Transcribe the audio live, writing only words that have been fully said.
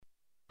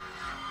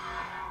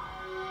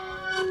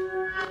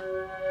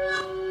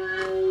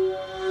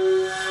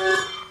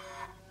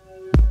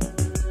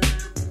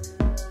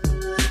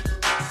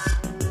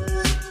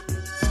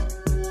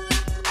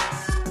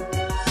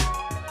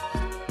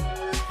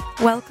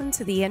Welcome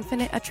to the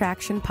Infinite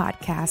Attraction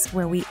Podcast,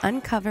 where we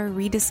uncover,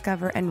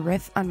 rediscover, and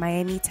riff on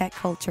Miami tech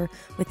culture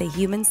with a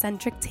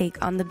human-centric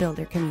take on the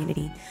builder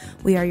community.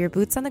 We are your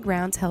boots on the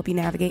ground to help you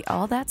navigate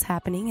all that's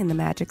happening in the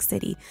Magic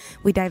City.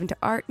 We dive into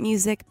art,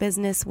 music,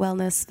 business,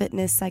 wellness,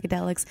 fitness,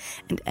 psychedelics,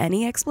 and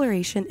any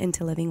exploration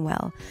into living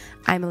well.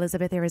 I'm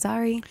Elizabeth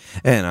Irizarry.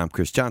 And I'm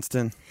Chris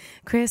Johnston.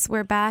 Chris,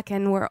 we're back,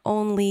 and we're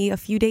only a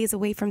few days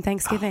away from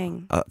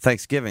Thanksgiving.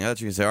 Thanksgiving? I thought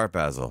you were going to say Art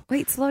Basel.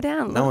 Wait, slow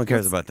down. No one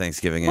cares about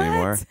Thanksgiving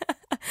anymore.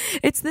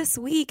 It's this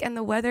week, and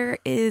the weather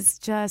is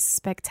just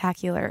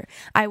spectacular.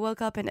 I woke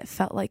up, and it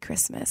felt like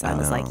Christmas. I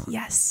was like,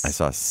 yes. I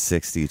saw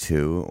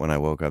 62 when I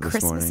woke up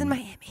this morning. Christmas in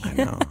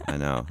Miami. I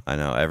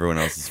know. Everyone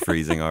else is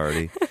freezing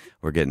already.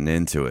 We're getting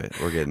into it.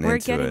 We're getting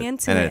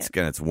into it.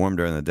 And it's warm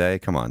during the day.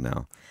 Come on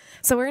now.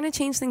 So we're going to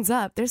change things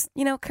up. There's,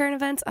 current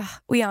events.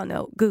 We all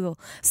know, Google.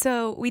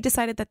 So we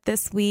decided that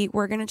this week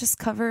we're going to just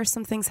cover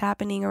some things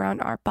happening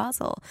around Art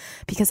Basel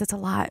because it's a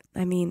lot.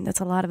 I mean, it's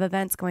a lot of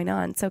events going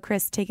on. So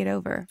Chris, take it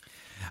over.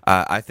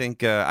 I think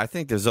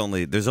there's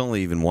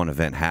only even one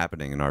event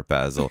happening in Art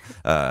Basel,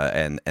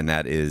 and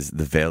that is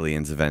the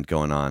Valians event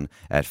going on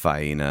at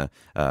Faena.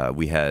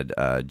 We had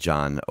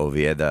John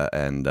Ovieda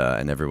and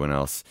everyone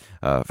else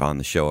on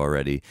the show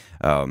already.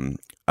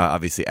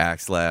 Obviously,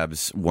 Axe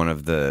Labs, one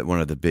of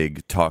the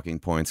big talking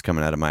points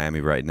coming out of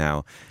Miami right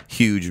now.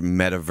 Huge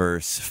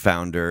metaverse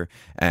founder,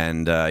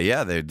 and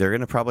they're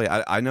going to probably.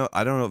 I don't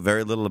know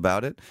very little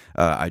about it.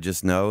 I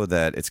just know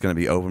that it's going to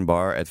be open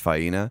bar at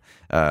Faena.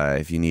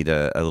 If you need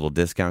a little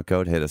discount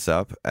code, hit us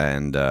up,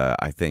 and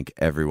I think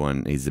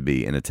everyone needs to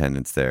be in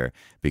attendance there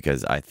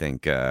because I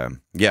think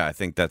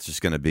that's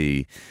just going to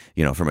be,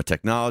 from a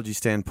technology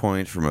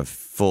standpoint, from a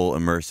full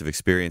immersive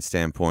experience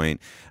standpoint,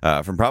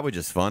 from probably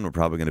just fun. We're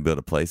probably going to be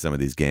able to play some of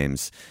these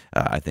games.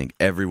 I think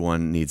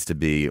everyone needs to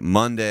be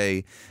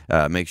Monday.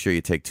 Make sure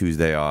you take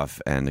Tuesday off,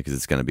 and because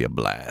it's going to be a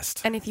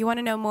blast. And if you want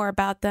to know more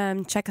about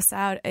them, check us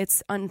out.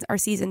 It's on our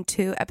season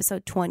 2,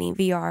 episode 20,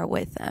 VR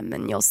with them,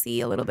 and you'll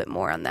see a little bit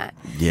more on that.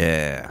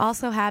 Yeah.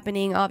 Also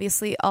happening,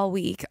 obviously, all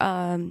week,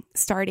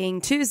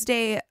 starting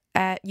Tuesday.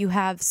 You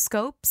have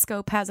Scope.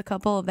 Scope has a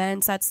couple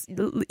events. That's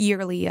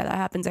yearly. That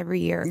happens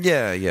every year.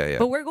 Yeah.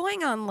 But we're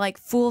going on like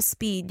full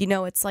speed.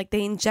 It's like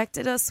they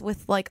injected us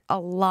with like a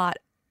lot,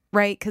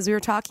 right? Because we were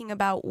talking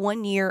about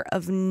 1 year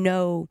of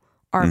no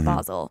Art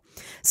Basel.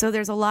 So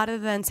there's a lot of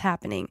events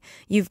happening.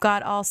 You've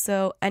got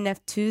also NF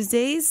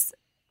Tuesdays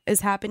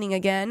is happening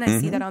again. I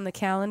see that on the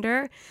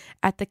calendar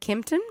at the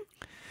Kimpton.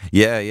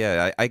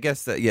 Yeah. I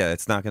guess that,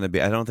 it's not going to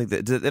be. I don't think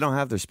that they don't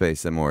have their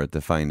space anymore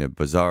to find a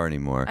bazaar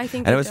anymore. I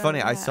think and it was funny.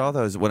 Yeah. I saw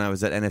those when I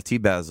was at NFT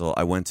Basel.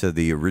 I went to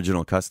the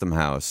original Custom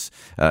House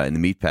in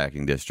the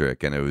Meatpacking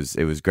District, and it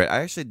was great. I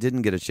actually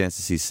didn't get a chance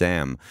to see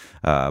Sam,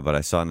 but I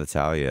saw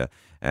Natalia.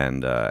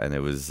 And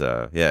it was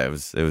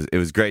it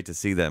was great to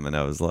see them, and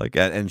I was like,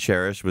 and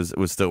Cherish was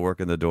still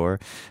working the door,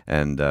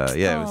 and it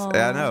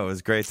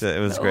was great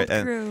it was great,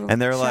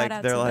 and they're like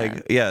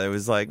it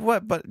was like,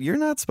 what? But you're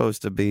not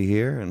supposed to be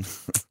here, and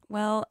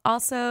well,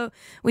 also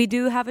we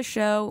do have a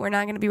show. We're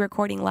not going to be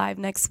recording live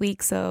next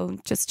week, so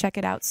just check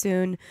it out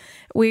soon.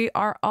 We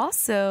are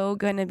also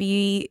going to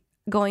be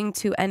going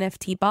to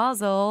NFT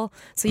Basel,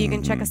 so you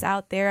can check us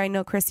out there. I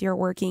know, Chris, you're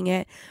working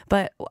it,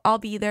 but I'll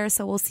be there,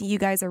 so we'll see you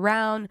guys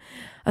around.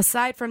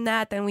 Aside from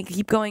that, then we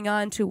keep going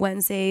on to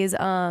Wednesdays.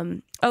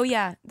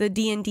 The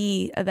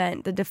D&D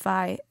event, the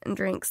Defy and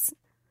Drinks.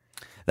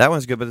 That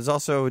one's good, but there's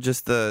also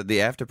just the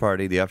after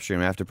party, the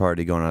upstream after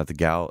party going on at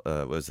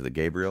the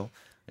Gabriel?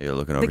 You're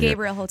looking over the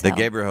Gabriel here. Hotel. The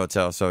Gabriel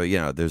Hotel. So,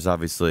 there's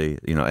obviously,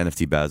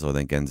 NFT Basel, I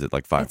think, ends at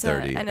like 5:30.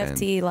 It's an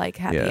NFT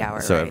happy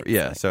hour, so,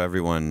 right? So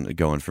everyone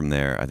going from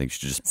there, I think,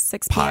 should just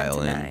 6 pile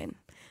p.m. to in. 9.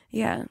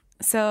 Yeah.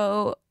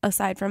 So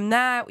aside from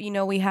that,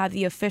 we have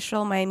the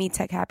official Miami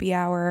Tech Happy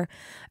Hour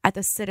at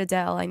the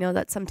Citadel. I know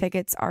that some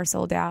tickets are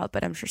sold out,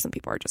 but I'm sure some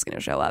people are just going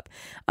to show up.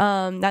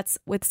 That's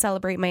with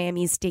Celebrate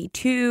Miami's Day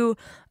 2.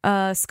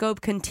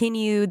 Scope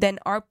continued. Then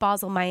Art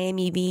Basel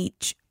Miami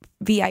Beach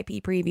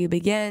VIP preview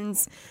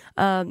begins.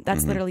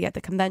 That's literally at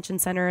the convention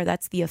center.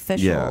 That's the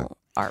official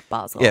Art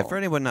Basel. Yeah, for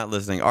anyone not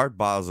listening, Art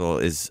Basel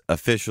is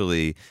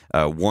officially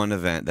one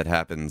event that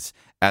happens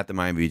at the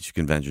Miami Beach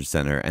Convention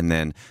Center, and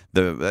then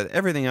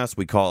everything else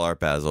we call Art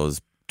Basel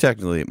is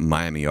technically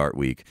Miami Art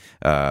Week,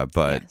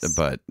 but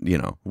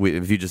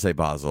if you just say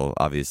Basel,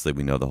 obviously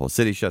we know the whole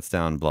city shuts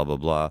down, blah blah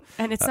blah.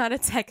 And it's not a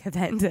tech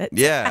event.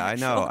 I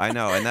know,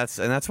 and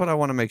that's what I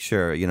want to make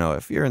sure.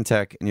 If you're in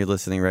tech and you're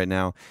listening right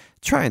now,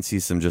 try and see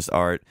some just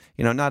art.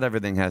 Not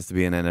everything has to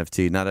be an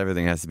NFT. Not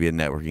everything has to be a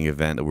networking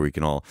event where we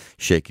can all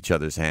shake each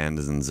other's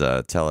hands and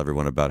tell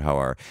everyone about how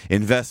our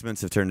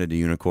investments have turned into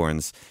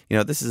unicorns.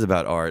 This is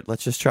about art.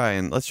 Let's try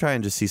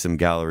and just see some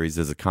galleries.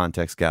 There's a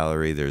Context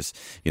Gallery. There's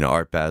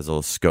Art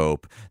Basel,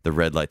 Scope, the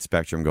Red Light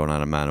Spectrum going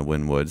on in Mount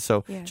Wynwood.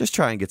 So just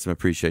try and get some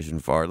appreciation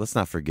for art. Let's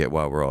not forget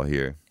why we're all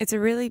here. It's a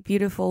really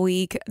beautiful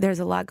week. There's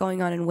a lot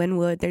going on in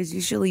Wynwood. There's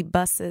usually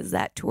buses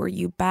that tour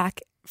you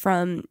back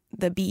from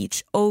the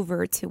beach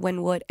over to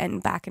Wynwood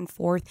and back and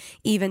forth,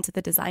 even to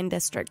the design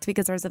district,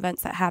 because there's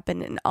events that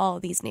happen in all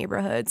of these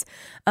neighborhoods.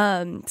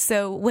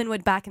 So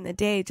Wynwood back in the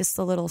day, just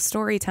a little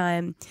story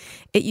time,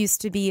 it used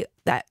to be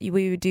that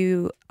we would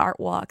do Art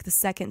Walk the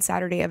second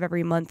Saturday of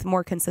every month,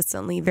 more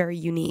consistently, very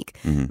unique,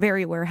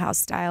 very warehouse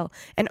style.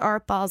 And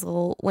Art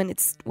Basel, when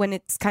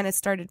it's kind of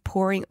started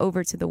pouring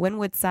over to the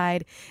Wynwood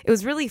side, it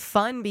was really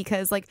fun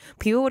because like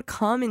people would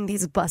come in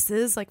these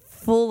buses like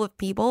full of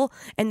people,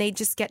 and they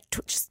just get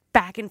just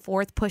back and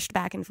forth, pushed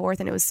back and forth,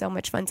 and it was so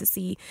much fun to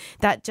see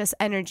that just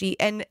energy.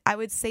 And I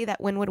would say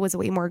that Wynwood was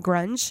way more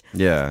grunge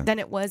than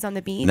it was on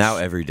the beach. Now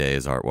every day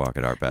is Art Walk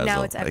at Art Basel.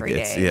 Now it's every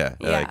day.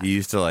 Like you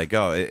used to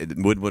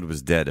Wynwood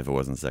was dead if it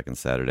wasn't second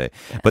Saturday.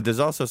 But there's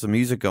also some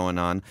music going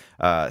on.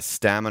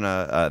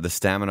 Stamina, the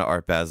Stamina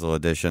Art Basel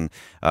edition.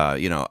 I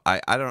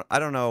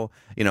don't know.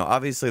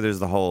 Obviously there's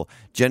the whole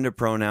gender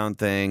pronoun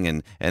thing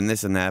and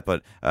this and that,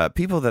 but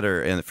people that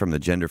are from the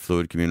gender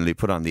fluid community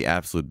put on the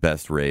absolute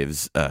best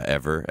raves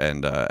ever.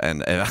 And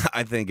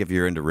I think if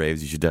you're into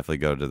raves, you should definitely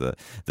go to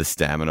the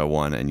Stamina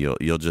one, and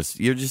you're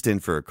just in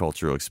for a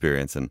cultural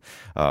experience. And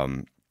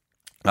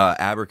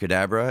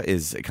Abracadabra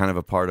is kind of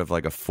a part of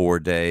like a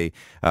 4-day.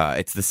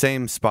 It's the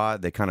same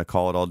spot. They kind of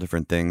call it all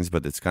different things,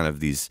 but it's kind of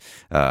these.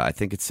 I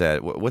think it's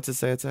at what's it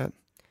say it's at?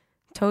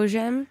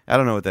 Tojem? I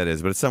don't know what that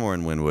is, but it's somewhere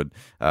in Wynwood.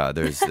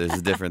 There's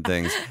different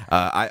things.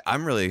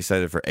 I'm really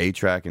excited for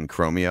A-Track and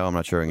Chromeo. I'm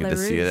not sure I can get to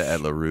see it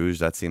at La Rouge.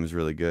 That seems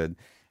really good.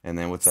 And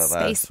then what's that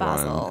Space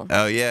last Basel. one?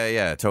 Oh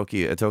yeah,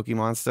 Toki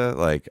Monster.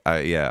 Like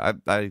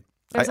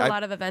There's a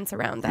lot of events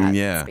around that.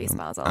 Yeah, Space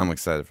Basel. I'm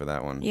excited for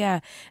that one.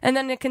 Yeah. And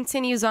then it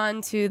continues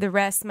on to the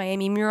rest: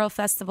 Miami Mural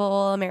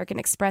Festival, American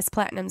Express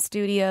Platinum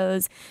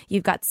Studios.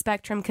 You've got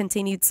Spectrum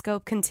continued,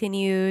 Scope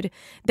continued.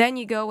 Then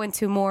you go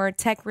into more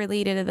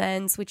tech-related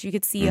events, which you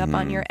could see up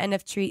on your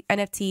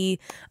NFT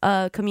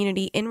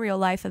community in real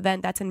life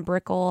event. That's in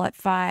Brickell at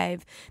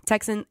 5.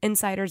 Texan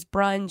Insiders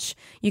Brunch.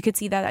 You could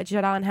see that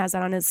Jadon has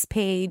that on his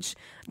page.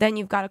 Then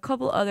you've got a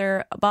couple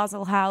other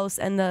Basel House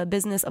and the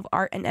Business of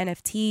Art and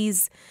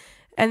NFTs.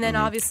 And then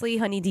obviously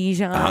Honey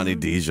Dijon. Honey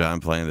Dijon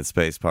playing the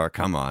Space Park.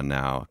 Come on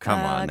now.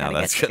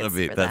 That's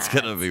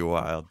gonna be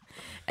wild.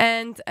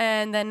 And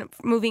then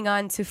moving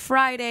on to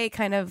Friday,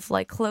 kind of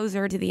like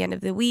closer to the end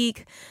of the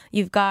week,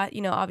 you've got,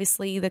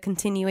 obviously the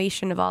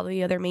continuation of all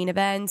the other main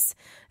events.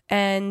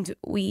 And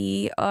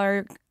we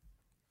are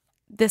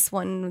this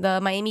one,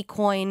 the Miami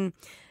Coin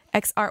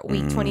X Art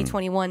Week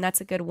 2021.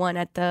 That's a good one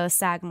at the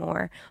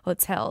Sagamore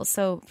Hotel.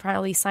 So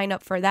probably sign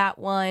up for that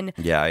one.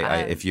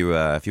 Yeah, if you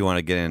want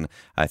to get in,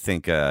 I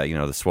think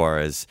the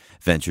Suarez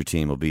Venture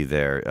team will be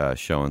there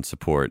showing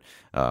support.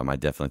 I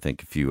definitely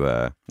think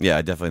I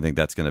definitely think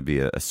that's going to be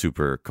a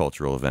super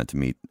cultural event to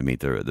meet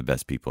the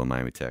best people in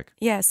Miami Tech.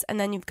 Yes, and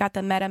then you've got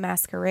the Meta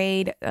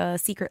Masquerade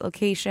secret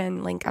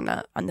location link on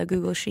the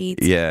Google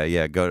Sheets.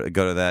 Yeah, go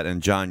to that.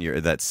 And John,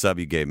 that sub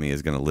you gave me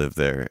is going to live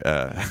there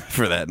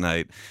for that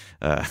night.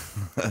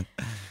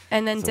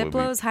 And then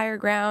Diplo's Higher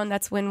Ground,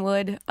 that's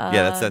Wynwood.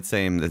 That's that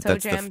same.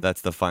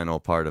 That's the final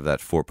part of that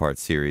 4-part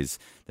series.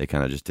 They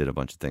kind of just did a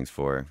bunch of things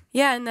for.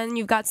 Yeah, and then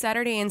you've got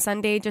Saturday and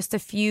Sunday, just a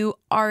few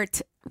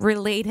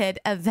art-related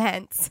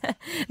events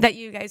that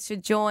you guys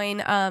should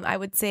join. I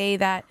would say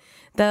that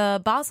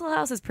the Basel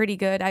House is pretty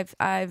good.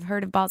 I've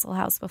heard of Basel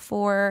House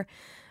before.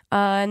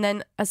 And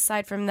then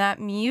aside from that,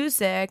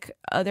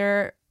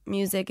 other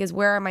music is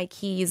Where Are My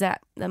Keys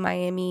at the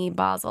Miami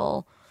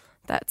Basel.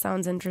 That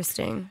sounds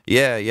interesting.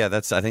 Yeah.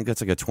 I think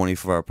that's like a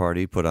 24-hour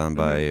party put on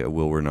by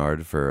Will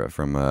Renard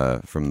from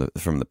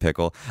the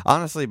Pickle.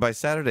 Honestly, by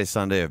Saturday,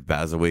 Sunday of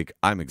Basel Week,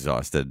 I'm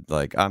exhausted.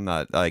 Like I'm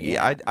not like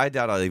I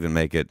doubt I'll even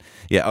make it.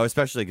 Yeah,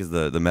 especially because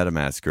the Meta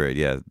Masquerade.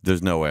 Yeah,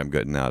 there's no way I'm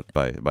getting out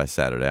by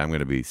Saturday. I'm going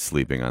to be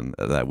sleeping on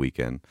that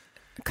weekend.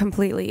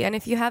 Completely. And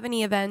if you have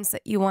any events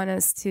that you want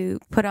us to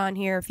put on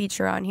here,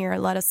 feature on here,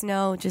 let us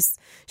know. Just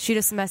shoot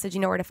us a message.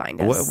 You know where to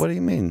find us. What do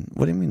you mean?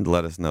 What do you mean?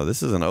 Let us know.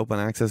 This is an open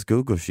access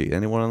Google sheet.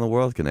 Anyone in the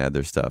world can add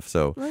their stuff.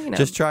 So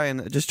just try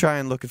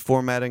and look at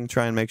formatting.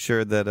 Try and make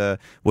sure that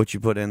what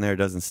you put in there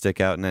doesn't stick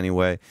out in any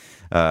way.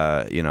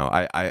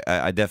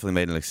 I definitely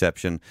made an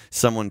exception.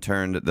 Someone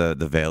turned the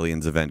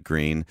Valians event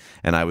green,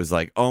 and I was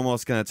like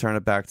almost gonna turn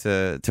it back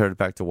to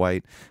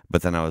white,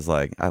 but then I was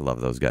like, I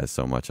love those guys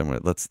so much.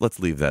 Let's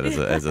leave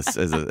that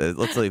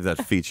let's leave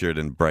that featured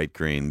in bright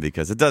green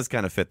because it does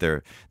kind of fit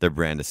their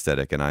brand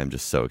aesthetic, and I'm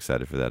just so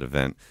excited for that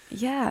event.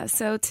 Yeah.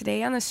 So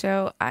today on the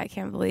show, I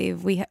can't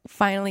believe we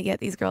finally get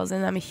these girls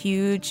in. I'm a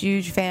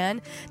huge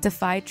fan.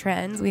 Defy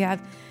Trends. We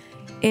have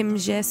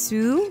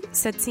Imjesu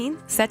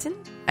Setin.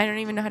 I don't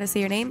even know how to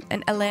say your name.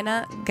 And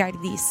Elena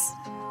Gardis.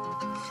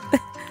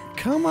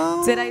 Come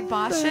on. Did I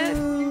bosh it?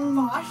 You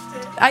botched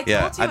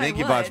it. I think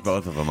you botched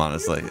both of them,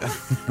 honestly.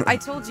 I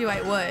told you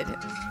I would.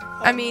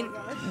 I mean,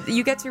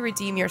 you get to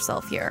redeem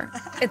yourself here.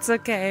 It's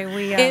okay.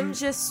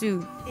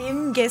 Imjesu.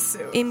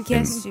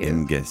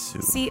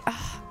 Imgesu. See,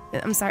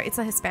 I'm sorry. It's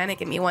a Hispanic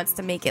in me wants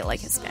to make it like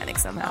Hispanic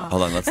somehow.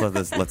 Hold on. Let's let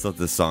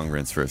this song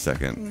rinse for a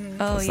second.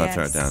 Oh, let's not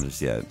turn it down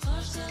just yet.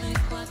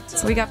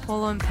 So we got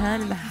Polo and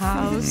Pan in the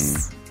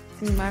house.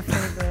 My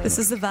favorite. This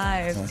is the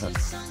vibe.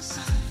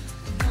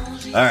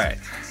 All right.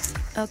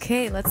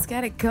 Okay, let's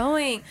get it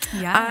going.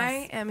 Yes.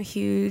 I am a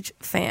huge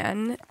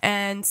fan,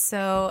 and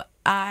so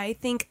I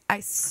think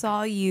I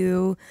saw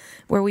you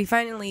where we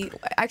finally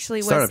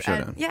actually Startup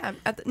was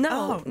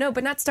Showdown. no,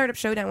 but not Startup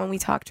Showdown when we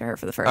talked to her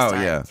for the first Oh,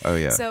 time. yeah. Oh,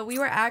 yeah. So we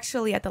were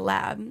actually at the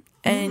lab,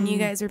 and you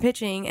guys were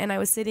pitching, and I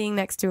was sitting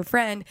next to a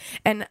friend,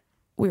 and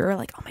we were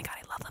like, oh my God,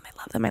 I love them. I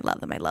love them. I love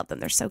them. I love them.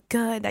 They're so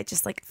good. I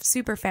just like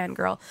super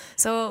fangirl.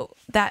 So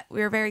that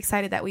we were very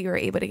excited that we were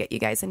able to get you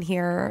guys in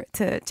here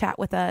to chat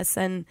with us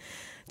and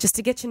just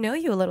to get to know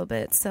you a little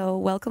bit. So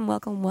welcome,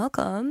 welcome,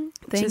 welcome.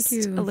 Thank just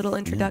you. a little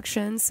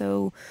introduction.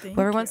 So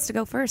whoever wants to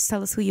go first,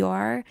 tell us who you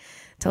are.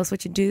 Tell us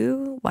what you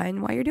do, why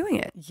and why you're doing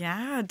it.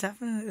 Yeah,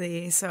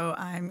 definitely. So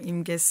I'm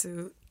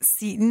Imgesu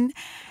Seaton,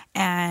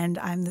 and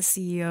I'm the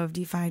CEO of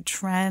DeFi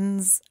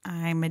Trends.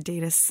 I'm a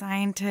data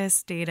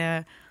scientist,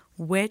 data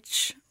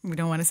witch. We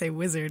don't want to say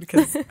wizard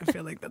because I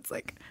feel like that's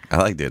like, I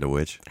like Data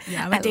Witch.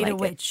 yeah, I'm a I data like it.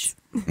 witch.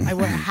 I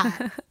wear a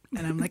hat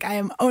and I'm like, I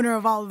am owner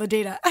of all of the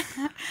data.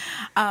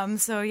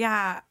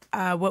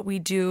 What we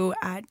do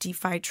at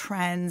DeFi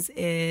Trends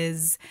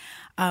is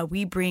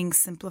we bring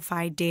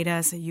simplified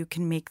data so you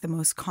can make the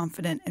most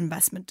confident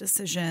investment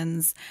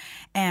decisions.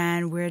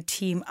 And we're a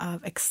team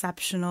of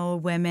exceptional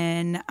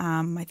women.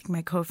 I think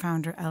my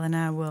co-founder,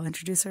 Elena, will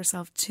introduce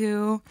herself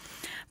too.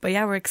 But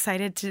yeah, we're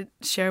excited to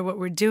share what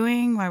we're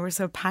doing, why we're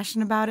so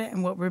passionate about it,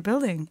 and what we're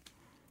building.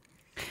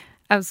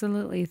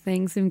 Absolutely.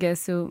 Thanks,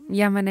 Imgesu.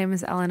 Yeah, my name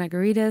is Elena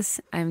Garidas.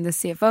 I'm the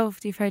CFO of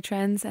DeFi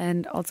Trends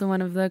and also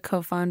one of the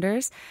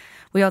co-founders.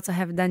 We also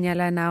have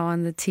Daniela now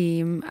on the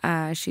team.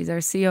 She's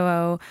our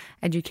COO,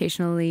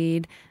 educational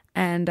lead,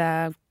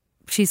 and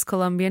she's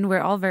Colombian. We're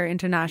all very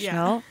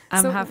international.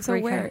 I'm half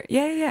Greek. where?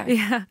 Yeah.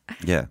 Yeah.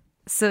 Yeah.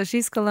 So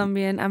she's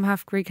Colombian. I'm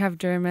half Greek, half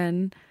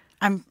German.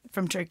 I'm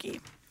from Turkey.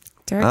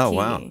 Turkey. Oh,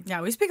 wow. Yeah,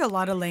 we speak a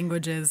lot of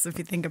languages if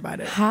you think about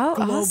it. How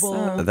Global.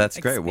 awesome. That's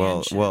great.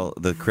 expansion. Well,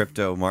 the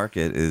crypto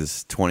market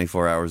is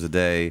 24 hours a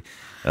day,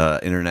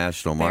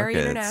 international Very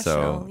market.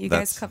 international. So You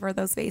that's guys cover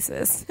those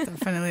bases.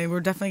 Definitely. We're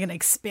definitely going to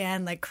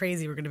expand like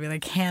crazy. We're going to be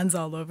like hands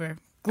all over.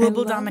 Global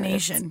I love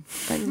domination.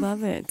 I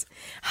love it.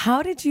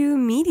 How did you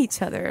meet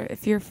each other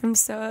if you're from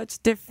such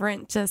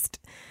different,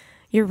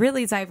 you're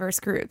really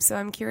diverse groups? So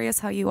I'm curious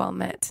how you all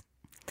met.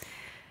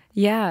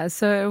 Yeah,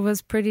 so it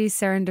was pretty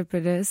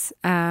serendipitous.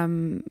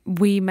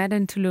 We met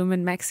in Tulum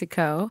in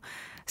Mexico.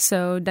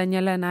 So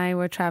Daniela and I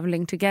were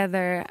traveling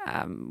together.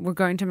 We're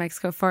going to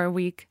Mexico for a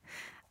week.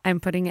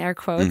 I'm putting air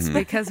quotes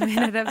because we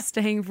ended up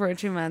staying for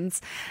 2 months.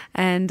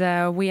 And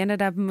we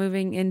ended up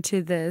moving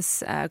into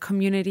this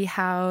community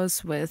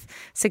house with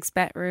 6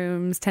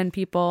 bedrooms, 10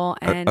 people.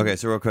 And okay.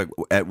 So real quick,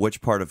 at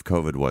which part of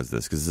COVID was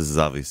this? Because this is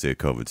obviously a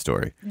COVID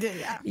story.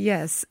 Yeah.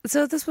 yes,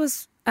 so this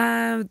was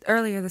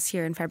earlier this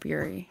year in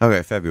February.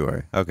 Okay,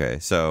 February. Okay,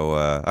 so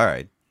all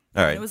right.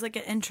 It was like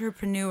an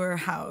entrepreneur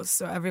house.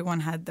 So everyone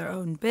had their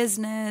own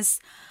business.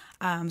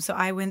 So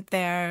I went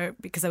there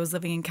because I was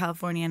living in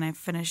California and I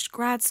finished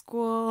grad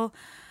school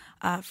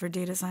for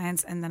data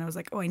science. And then I was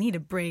like, oh, I need a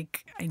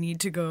break. I need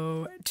to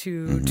go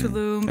to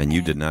Tulum. And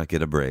you did not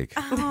get a break.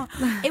 Oh,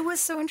 it was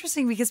so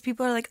interesting because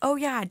people are like, oh,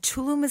 yeah,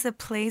 Tulum is a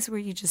place where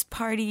you just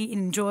party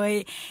and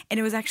enjoy. And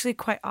it was actually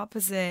quite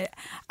opposite.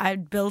 I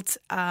built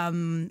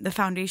the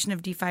foundation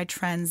of DeFi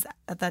Trends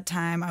at that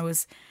time. I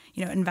was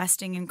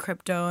investing in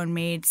crypto and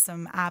made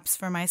some apps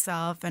for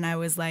myself. And I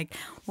was like,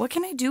 what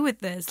can I do with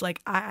this?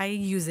 Like, I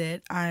use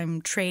it.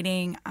 I'm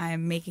trading.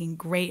 I'm making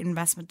great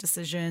investment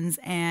decisions.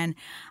 And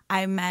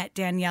I met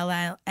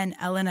Daniela and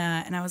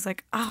Elena, and I was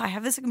like, oh, I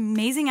have this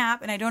amazing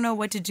app, and I don't know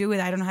what to do with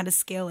it. I don't know how to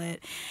scale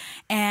it.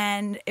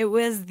 And it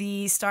was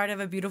the start of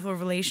a beautiful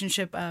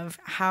relationship of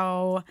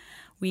how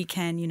we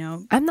can,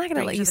 I'm not going to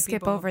bring let to you the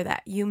skip people. over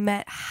that. You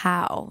met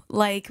how?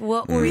 Like,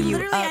 what were you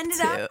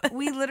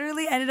We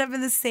literally ended up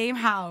in the same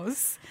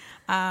house.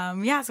 So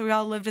we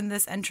all lived in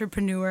this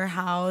entrepreneur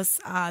house.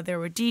 There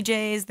were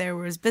DJs, there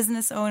was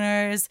business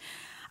owners,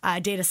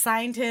 data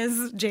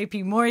scientists,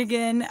 JP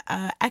Morgan,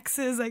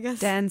 exes, I guess.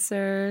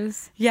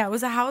 Dancers. Yeah, it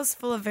was a house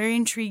full of very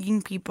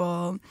intriguing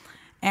people.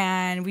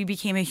 And we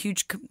became a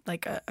huge,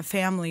 a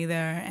family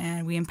there.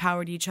 And we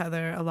empowered each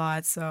other a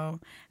lot. So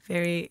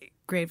very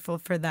grateful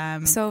for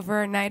them. So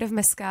over a night of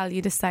mezcal,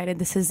 you decided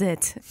this is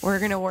it. We're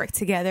going to work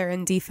together,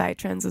 and DeFi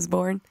Trends was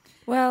born.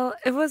 Well,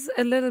 it was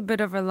a little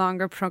bit of a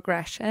longer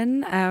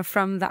progression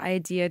from the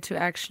idea to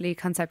actually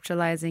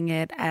conceptualizing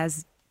it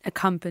as a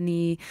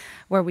company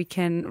where we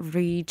can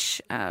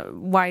reach a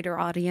wider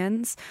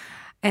audience.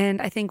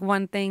 And I think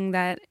one thing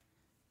that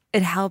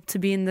it helped to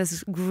be in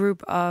this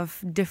group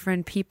of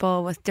different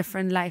people with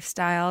different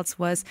lifestyles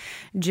was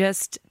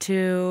just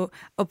to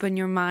open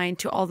your mind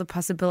to all the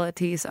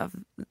possibilities of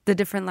the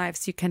different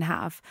lives you can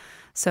have.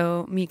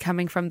 So me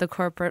coming from the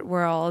corporate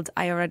world,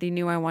 I already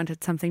knew I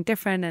wanted something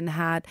different and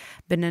had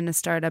been in a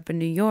startup in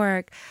New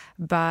York,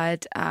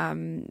 but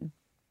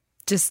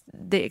just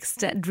the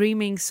extent,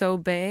 dreaming so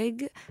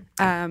big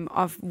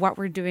of what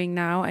we're doing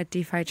now at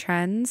DeFi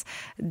Trends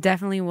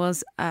definitely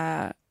was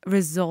a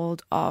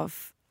result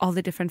of all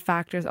the different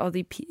factors, all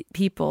the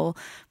people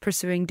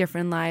pursuing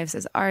different lives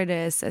as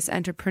artists, as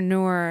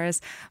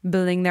entrepreneurs,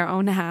 building their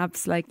own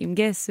apps like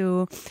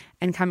Imgesu,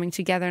 and coming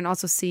together and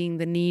also seeing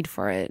the need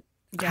for it.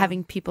 Yeah.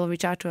 Having people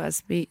reach out to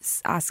us,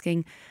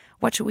 asking,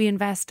 what should we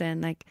invest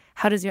in? Like,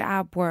 how does your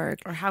app work?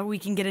 Or how we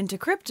can get into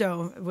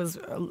crypto was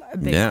a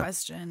big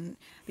question,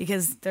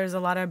 because there's a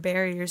lot of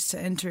barriers to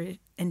entry.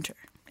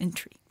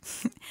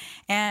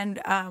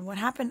 And what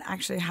happened,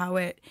 actually, how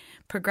it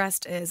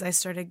progressed is I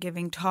started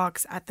giving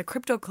talks at the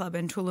Crypto Club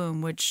in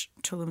Tulum, which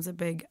Tulum's a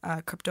big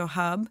crypto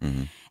hub.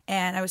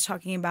 And I was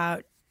talking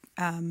about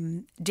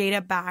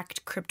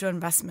data-backed crypto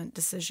investment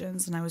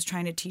decisions. And I was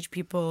trying to teach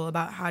people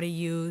about how to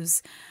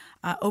use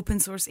open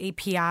source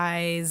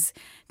APIs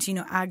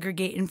to,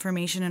 aggregate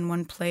information in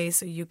one place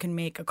so you can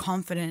make a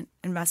confident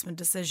investment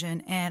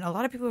decision. And a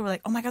lot of people were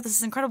like, oh my God, this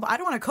is incredible. I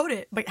don't want to code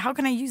it, but how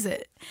can I use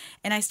it?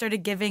 And I started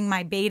giving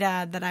my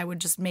beta that I would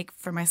just make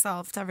for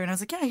myself to everyone. I was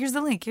like, yeah, here's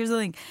the link.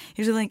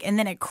 And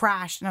then it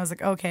crashed. And I was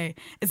like, okay,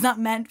 it's not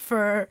meant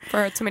for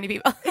too many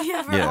people.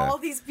 All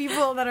these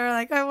people that are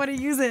like, I want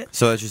to use it.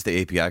 So it's just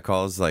the API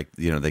calls, like,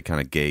 they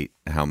kind of gate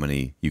how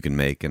many you can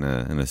make in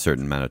a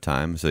certain amount of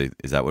time. So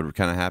is that what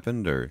kind of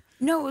happened, or?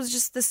 No, it was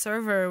just the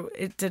server.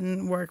 It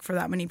didn't work for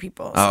that many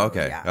people. Oh,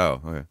 okay. Yeah.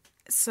 Oh, okay.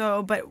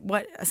 So, but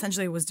what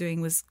essentially it was doing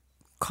was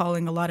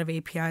calling a lot of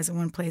APIs in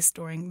one place,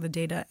 storing the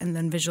data, and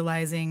then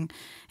visualizing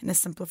in a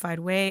simplified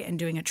way and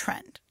doing a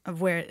trend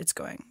of where it's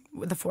going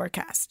with the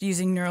forecast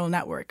using neural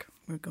network.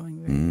 We're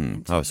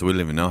going very so we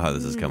don't even know how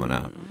this is coming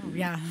out.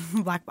 Yeah,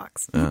 black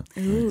box.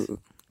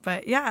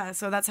 But yeah,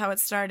 so that's how it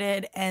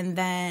started. And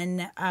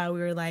then we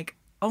were like,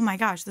 oh my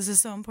gosh, this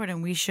is so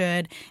important. We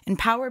should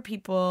empower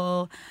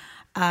people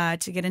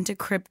to get into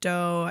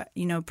crypto,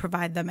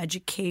 provide them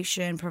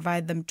education,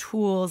 provide them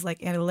tools like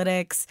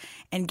analytics,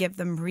 and give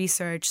them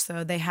research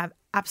so they have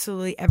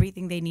absolutely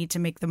everything they need to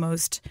make the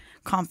most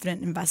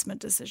confident investment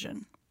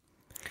decision.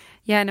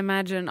 Yeah, and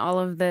imagine all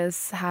of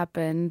this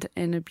happened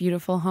in a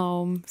beautiful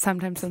home,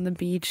 sometimes on the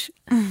beach.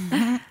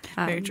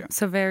 Very true.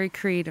 So very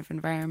creative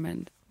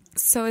environment.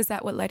 So is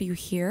that what led you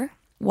here?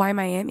 Why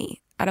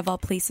Miami, out of all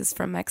places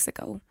from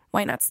Mexico?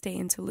 Why not stay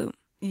in Tulum?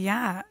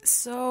 Yeah,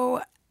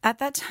 so at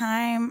that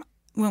time,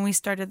 when we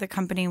started the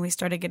company, we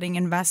started getting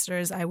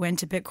investors. I went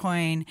to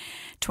Bitcoin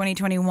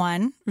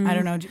 2021. I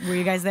don't know. Were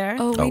you guys there?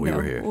 Oh, we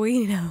were here.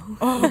 We know.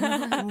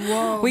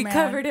 Whoa, we man.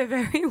 covered it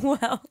very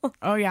well.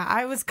 Oh, yeah.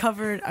 I was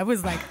covered. I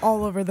was like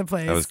all over the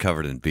place. I was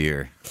covered in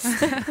beer.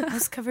 I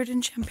was covered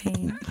in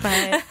champagne.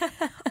 But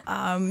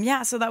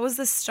so that was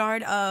the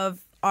start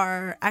of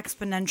our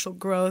exponential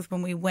growth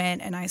when we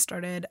went, and I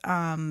started,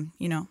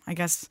 I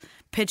guess,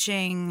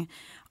 pitching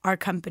our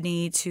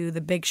company to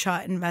the big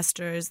shot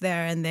investors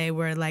there, and they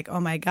were like, oh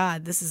my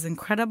God, this is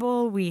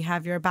incredible. We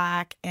have your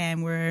back,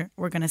 and we're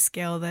going to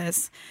scale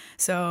this.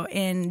 So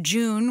in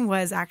June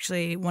was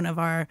actually one of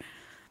our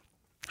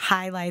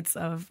highlights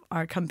of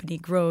our company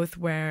growth,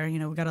 where,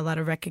 we got a lot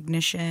of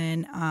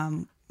recognition,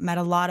 met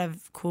a lot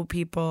of cool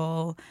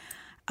people.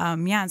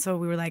 And so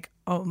we were like,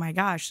 oh my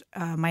gosh,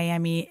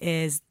 Miami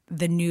is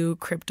the new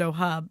crypto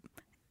hub,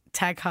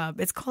 tech hub.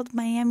 It's called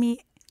Miami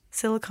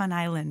Silicon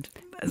Island.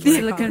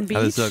 Silicon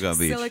Beach. Silicon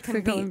Beach.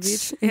 Silicon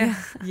Beach.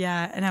 Yeah.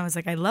 Yeah. And I was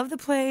like, I love the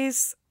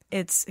place.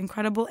 It's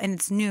incredible and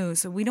it's new.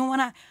 So we don't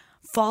want to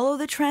follow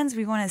the trends.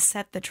 We want to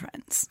set the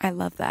trends. I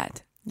love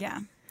that.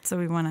 Yeah. So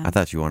we want to. I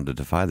thought you wanted to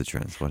defy the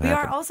trends. What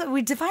happened?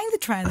 We define the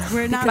trends.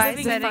 We're not By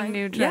setting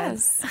new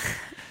trends. Yes.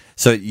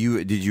 So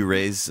did you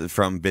raise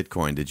from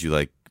Bitcoin? Did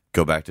you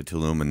go back to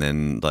Tulum and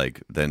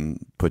then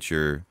put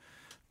your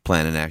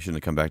plan in action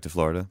to come back to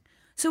Florida?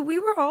 So we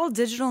were all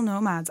digital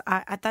nomads.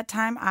 At that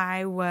time,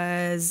 I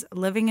was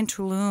living in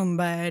Tulum,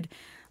 but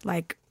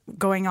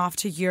going off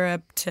to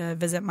Europe to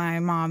visit my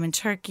mom in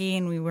Turkey,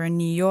 and we were in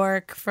New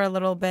York for a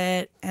little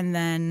bit, and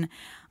then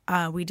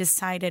we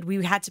decided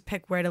we had to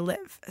pick where to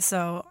live.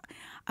 So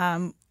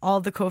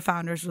all the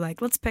co-founders were like,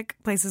 let's pick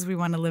places we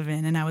want to live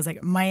in, and I was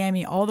like,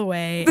 Miami all the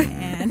way,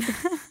 and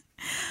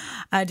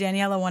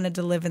Daniela wanted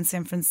to live in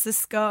San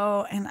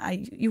Francisco,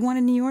 and you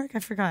wanted New York? I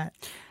forgot.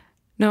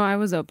 No, I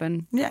was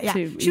open. Yeah.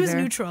 To She was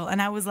either. neutral,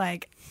 and I was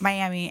like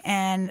Miami.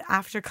 And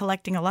after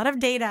collecting a lot of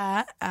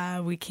data,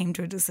 we came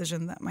to a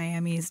decision that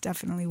Miami is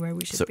definitely where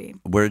we should be.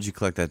 Where did you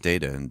collect that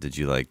data, and did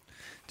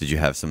you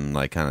have some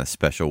kind of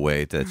special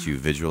way that you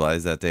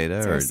visualize that data,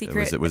 Is or there a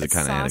secret was it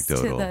kind of sauce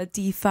anecdotal? to the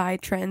DeFi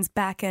trends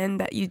back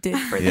end that you did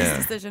for this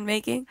decision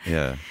making?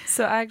 Yeah.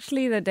 So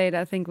actually the data,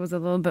 I think, was a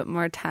little bit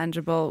more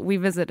tangible. We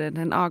visited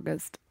in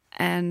August,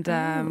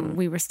 and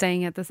we were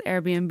staying at this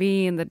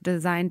Airbnb in the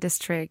design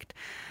district,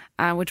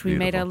 which we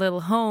made a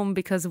little home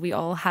because we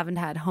all haven't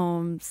had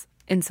homes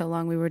in so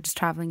long. We were just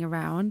traveling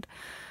around.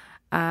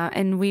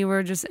 And we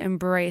were just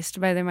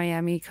embraced by the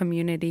Miami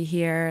community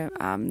here.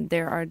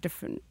 There are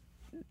different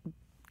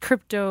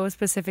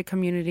crypto-specific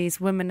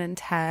communities, women in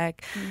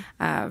tech,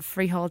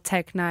 Freehold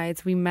Tech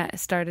Nights. We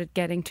started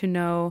getting to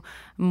know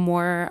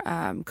more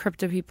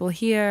crypto people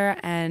here,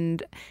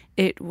 and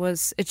it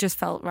just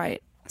felt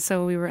right.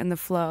 So we were in the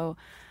flow.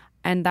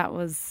 And that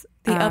was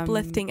the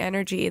uplifting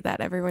energy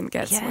that everyone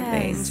gets when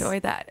they Yes. enjoy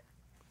that.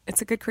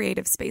 It's a good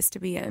creative space to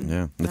be in.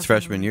 Yeah, it's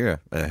freshman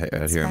year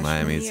out here in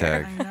Miami year.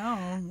 Tech. I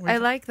know. I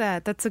like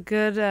that. That's a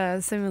good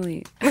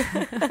simile.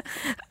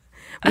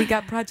 We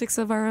got projects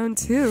of our own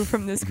too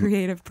from this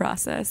creative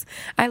process.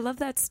 I love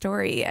that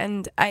story.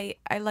 And I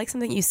like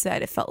something you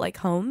said. It felt like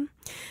home,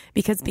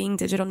 because being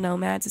digital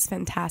nomads is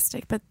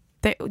fantastic. But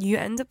you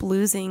end up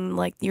losing,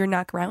 like, you're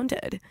not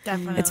grounded.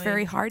 Definitely. It's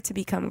very hard to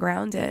become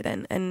grounded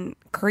and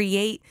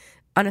create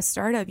on a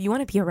startup. You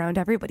want to be around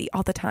everybody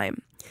all the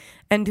time.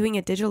 And doing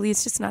it digitally,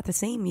 it's just not the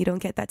same. You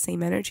don't get that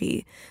same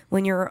energy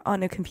when you're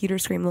on a computer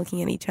screen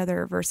looking at each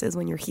other versus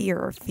when you're here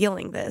or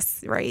feeling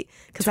this, right?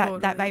 Because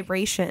that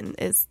vibration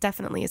is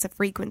definitely, it's a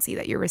frequency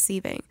that you're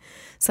receiving.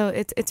 So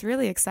it's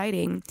really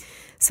exciting.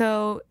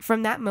 So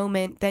from that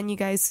moment, then you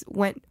guys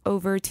went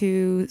over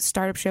to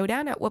Startup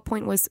Showdown. At what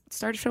point was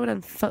Startup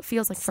Showdown?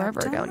 Feels like forever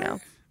ago now.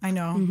 I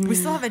know. We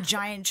still have a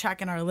giant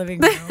check in our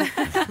living room.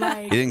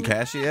 You didn't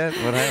cash it yet?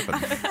 What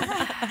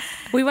happened?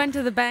 We went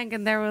to the bank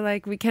and they were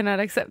like, we cannot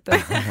accept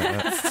this.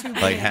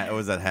 Like,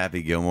 was that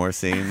Happy Gilmore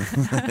scene?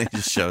 He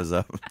just shows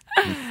up.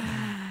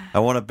 I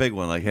want a big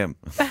one like him.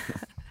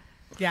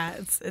 Yeah,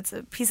 it's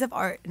a piece of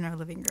art in our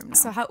living room now.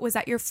 So how was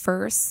that your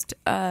first,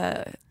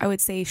 I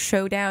would say,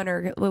 showdown,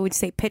 or what would you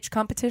say, pitch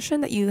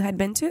competition that you had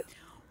been to?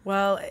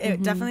 Well,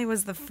 it definitely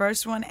was the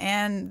first one,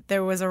 and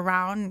there was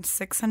around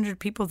 600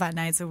 people that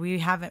night. So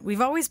we've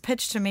always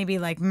pitched to maybe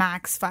like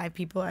max 5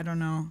 people. I don't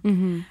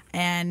know.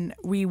 And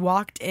we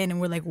walked in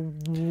and we're like,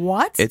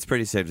 what? It's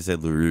pretty safe to say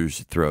Le Rouge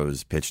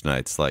throws pitch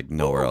nights like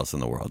nowhere else in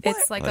the world.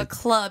 It's like a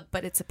club,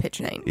 but it's a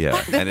pitch night.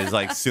 Yeah, and it's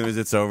like as soon as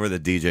it's over, the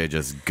DJ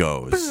just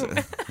goes.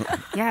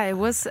 Yeah, it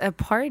was a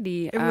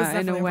party It was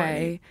in definitely a a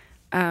way.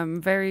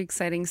 Very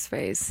exciting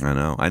space. I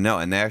know,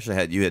 and they actually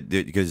had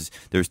because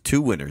there was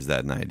 2 winners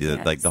that night.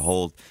 Like the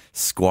whole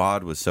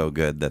squad was so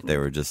good that they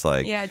were just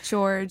like, Yeah,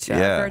 George,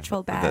 yeah,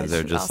 virtual badge.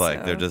 They're just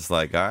also.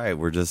 like, all right,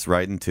 we're just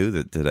riding to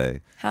it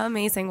today. How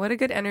amazing! What a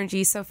good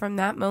energy. So from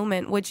that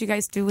moment, what'd you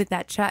guys do with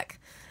that check?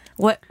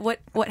 What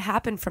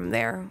happened from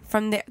there?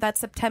 From there, that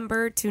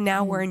September to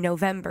now we're in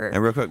November.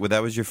 And real quick,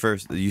 that was your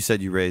first. You said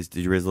did you raise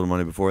a little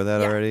money before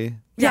that already?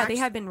 Yeah, they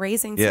had been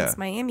raising Yeah. since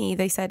Miami.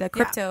 They said a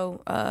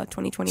crypto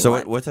 2021.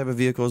 So what type of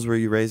vehicles were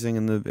you raising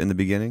in the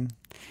beginning?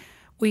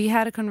 We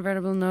had a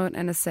convertible note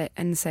and a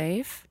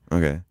safe.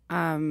 Okay,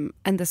 And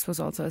this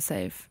was also a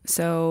safe.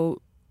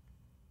 So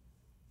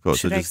cool.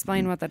 should so I just,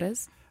 explain what that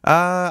is?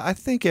 I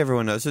think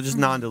everyone knows. So just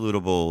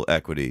non-dilutable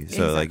equity.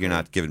 So like you're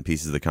not giving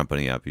pieces of the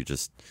company up. You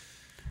just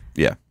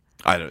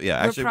I don't. Yeah,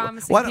 actually, we're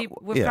promising why don't-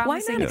 people. We're yeah. Why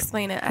promising. not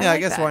explain it? Yeah, I like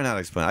guess that. why not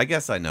explain? I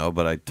guess I know,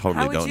 but I totally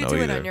How would don't you know do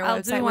either. it on your I'll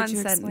website? do Would one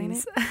you explain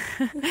sentence.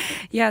 it?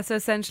 Yeah, so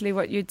essentially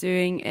what you're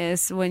doing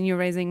is when you're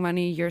raising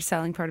money, you're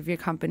selling part of your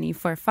company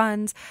for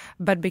funds.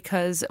 But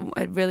because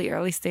at really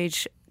early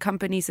stage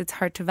companies, it's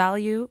hard to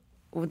value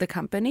the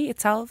company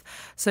itself.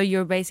 So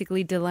you're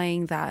basically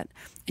delaying that.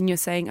 And you're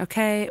saying,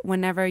 okay,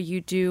 whenever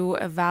you do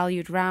a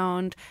valued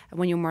round,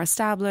 when you're more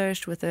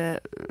established with a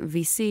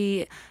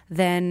VC,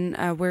 then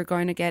we're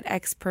going to get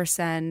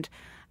X%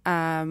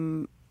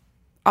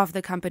 of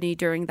the company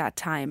during that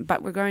time,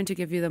 but we're going to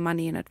give you the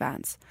money in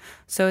advance.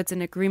 So it's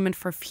an agreement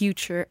for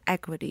future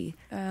equity.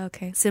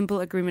 Okay.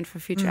 Simple agreement for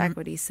future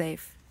equity,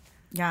 safe.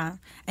 Yeah.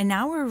 And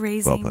now we're Well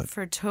raising put.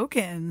 for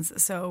tokens.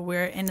 So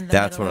we're in the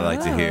That's middle what I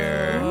like to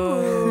hear.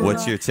 Ooh.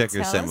 What's your ticker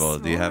Tell us symbol?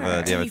 Do you have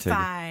a ticker?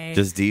 DeFi.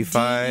 Just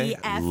DeFi?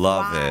 DEFI,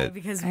 Love it.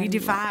 because we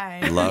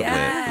defy. Love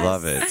Yes. it.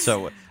 Love it.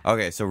 So,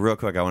 okay, so real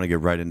quick, I want to get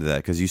right into that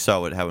because you saw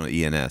what happened with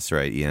ENS,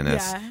 right?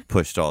 ENS Yeah.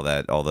 pushed all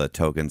the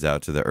tokens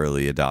out to the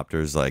early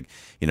adopters. Like,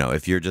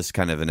 if you're just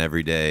kind of an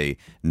everyday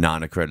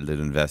non-accredited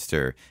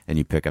investor and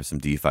you pick up some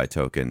DeFi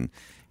token,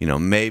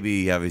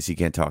 maybe obviously you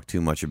can't talk too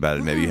much about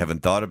it. Maybe you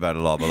haven't thought about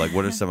it all, but like,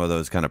 what are some of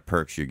those kind of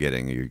perks you're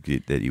getting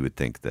that you would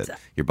think that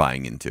you're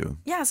buying into?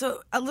 Yeah,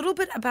 so a little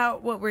bit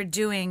about what we're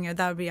doing.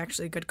 That would be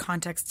actually good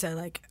context to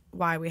like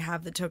why we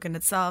have the token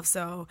itself.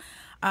 So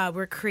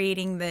we're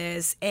creating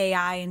this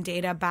AI and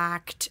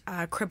data-backed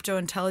crypto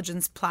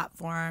intelligence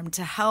platform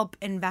to help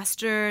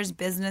investors,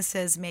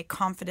 businesses make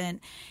confident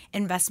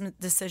investment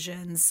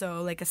decisions.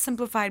 So like a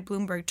simplified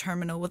Bloomberg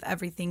terminal with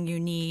everything you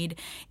need,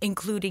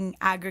 including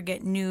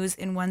aggregate news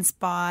in one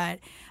spot,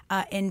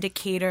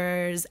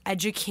 indicators,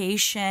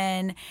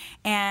 education,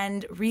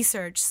 and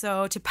research.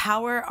 So to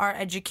power our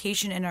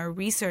education and our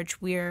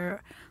research,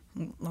 we're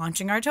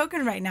launching our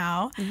token right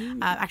now.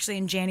 Actually,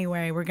 in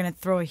January, we're going to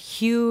throw a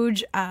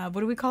huge, what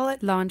do we call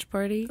it? Launch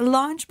party.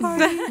 Launch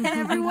party, and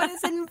everyone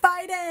is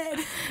invited.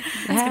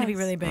 It's going to be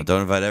really Well, big.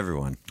 don't invite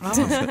everyone.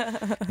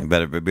 You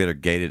better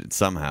gate it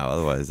somehow,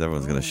 otherwise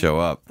everyone's going to show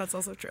up. That's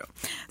also true.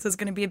 So it's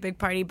going to be a big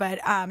party. But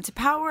to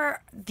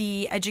power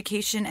the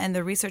education and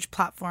the research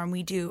platform,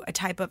 we do a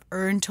type of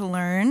earn to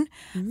learn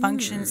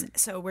functions.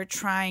 So we're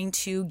trying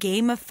to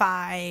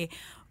gamify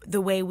the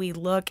way we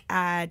look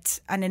at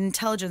an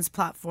intelligence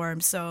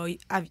platform. So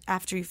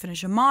after you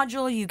finish a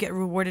module, you get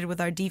rewarded with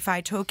our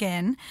DeFi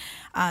token.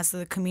 So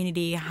the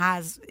community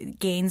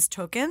gains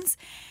tokens.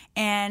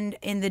 And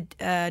in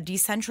the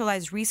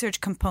decentralized research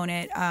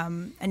component,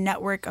 a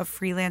network of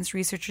freelance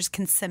researchers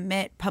can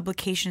submit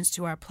publications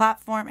to our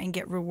platform and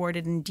get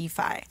rewarded in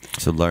DeFi.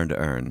 So learn to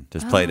earn,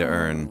 just play to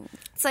earn.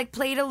 It's like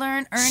play to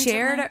learn, earn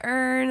Share to learn. to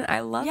earn.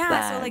 I love that.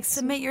 Yeah, so like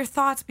submit your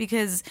thoughts,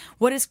 because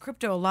what is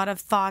crypto? A lot of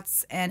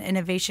thoughts and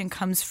innovation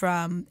comes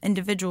from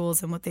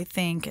individuals and what they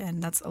think,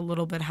 and that's a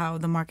little bit how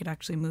the market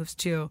actually moves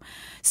too.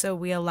 So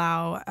we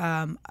allow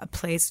a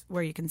place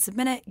where you can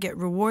submit it, get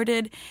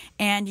rewarded,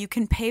 and you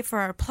can pay for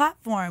our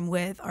platform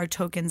with our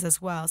tokens as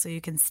well. So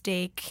you can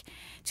stake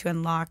to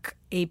unlock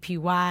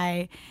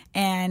APY,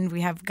 and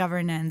we have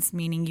governance,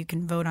 meaning you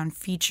can vote on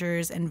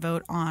features and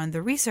vote on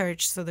the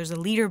research. So there's a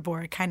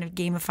leaderboard, kind of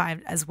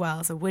gamified as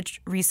well. So which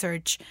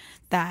research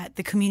that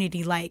the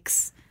community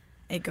likes,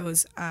 it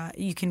goes,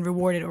 you can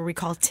reward it, or we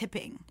call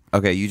tipping.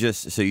 Okay, you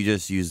just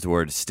used the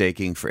word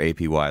staking for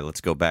APY.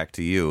 Let's go back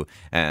to you,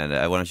 and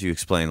why don't you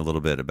explain a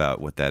little bit about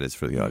what that is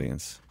for the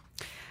audience?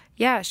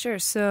 Yeah, sure.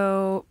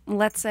 So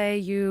let's say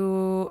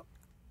you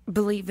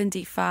believe in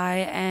DeFi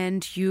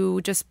and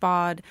you just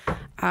bought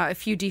a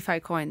few DeFi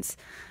coins.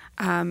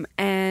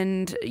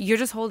 And you're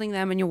just holding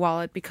them in your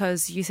wallet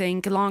because you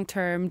think long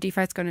term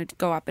DeFi is going to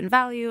go up in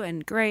value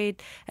and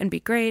be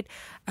great.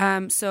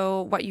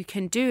 So what you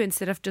can do,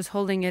 instead of just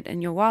holding it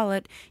in your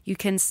wallet, you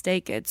can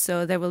stake it.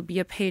 So there will be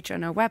a page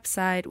on our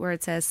website where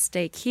it says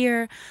stake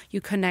here.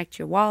 You connect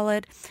your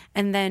wallet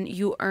and then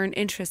you earn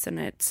interest in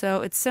it.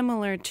 So it's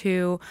similar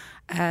to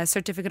a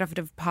certificate of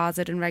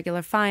deposit in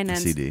regular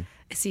finance.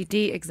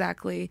 CD,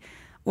 exactly,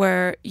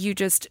 where you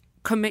just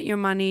commit your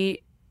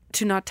money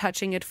to not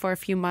touching it for a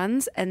few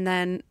months, and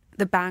then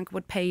the bank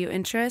would pay you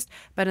interest.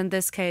 But in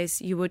this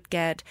case, you would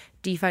get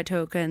DeFi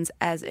tokens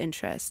as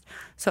interest.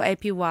 So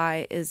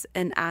APY is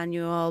an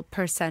annual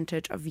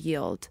percentage of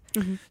yield.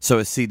 Mm-hmm. So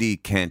a CD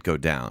can't go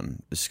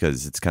down just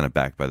because it's kind of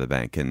backed by the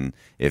bank. And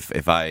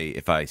if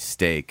I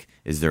stake,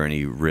 is there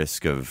any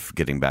risk of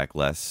getting back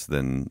less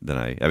than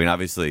I mean,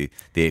 obviously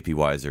the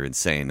APYs are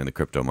insane in the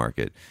crypto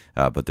market,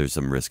 but there's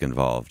some risk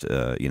involved.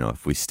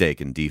 If we stake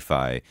in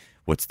DeFi,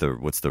 what's the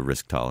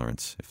risk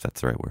tolerance, if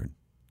that's the right word?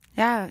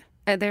 Yeah,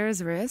 there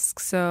is risk.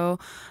 So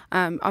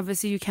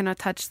obviously you cannot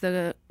touch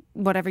the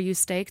whatever you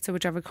staked, so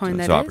whichever coin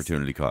that is. So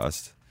opportunity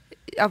cost.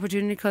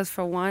 Opportunity cost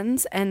for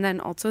ones, and then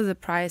also the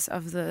price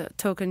of the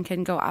token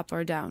can go up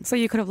or down. So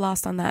you could have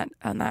lost on that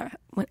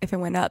if it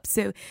went up.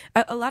 So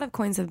a lot of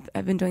coins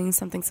have been doing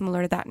something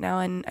similar to that now,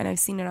 and I've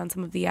seen it on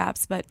some of the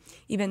apps, but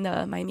even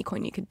the Miami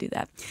coin, you could do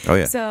that. Oh,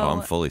 yeah. So,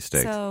 I'm fully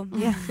staked. So,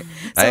 yeah.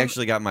 I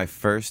actually got my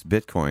first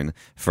Bitcoin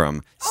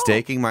from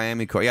staking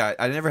Miami coin. Yeah,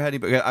 I never had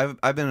any.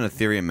 I've been an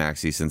Ethereum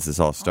maxi since this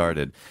all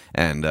started,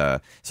 and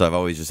so I've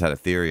always just had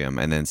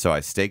Ethereum. And then so I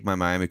staked my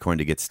Miami coin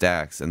to get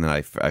stacks, and then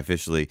I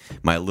officially,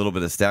 my little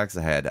bit of stacks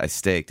I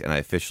staked, and I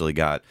officially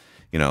got,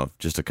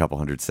 just a couple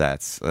hundred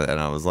sats. And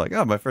I was like,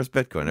 oh, my first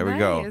Bitcoin. There we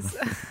go.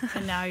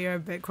 And now you're a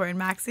Bitcoin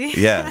maxi.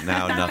 Yeah,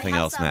 now nothing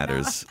else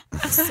matters.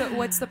 So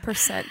what's the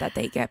percent that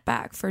they get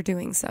back for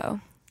doing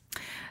so?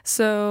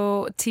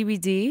 So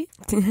TBD.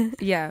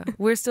 Yeah,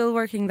 we're still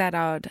working that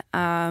out.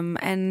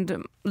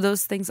 And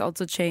those things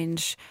also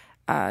change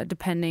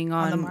depending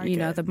on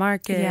the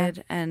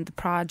market and the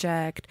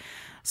project.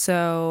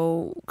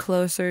 So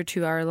closer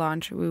to our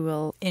launch, we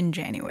will in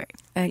January.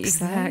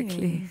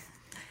 Exactly.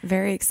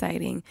 Very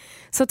exciting.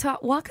 So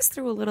walk us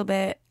through a little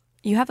bit.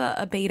 You have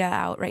a beta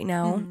out right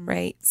now,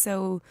 right?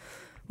 So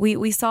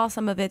we saw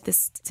some of it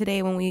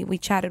today when we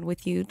chatted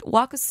with you.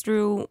 Walk us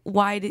through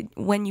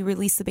when you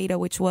released the beta,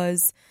 which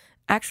was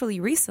actually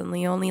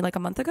recently, only like a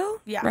month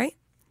ago, right?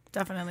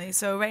 Definitely.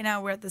 So right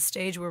now we're at the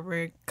stage where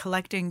we're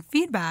collecting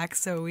feedback,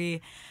 so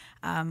we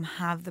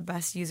have the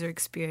best user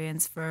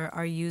experience for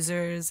our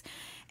users.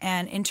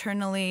 And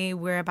internally,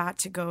 we're about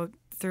to go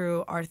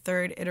through our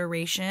third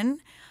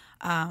iteration,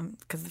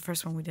 because the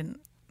first one we didn't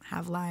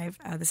have live.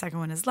 The second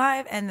one is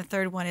live, and the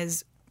third one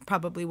is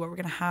probably what we're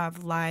going to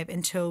have live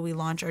until we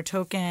launch our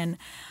token,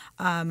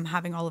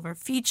 having all of our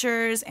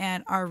features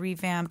and our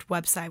revamped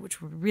website,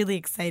 which we're really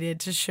excited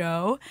to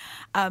show.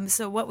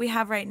 So what we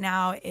have right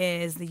now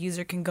is the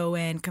user can go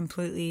in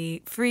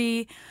completely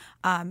free,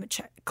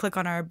 click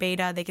on our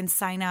beta. They can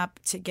sign up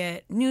to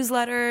get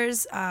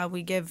newsletters.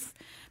 We give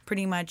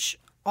pretty much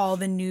all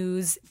the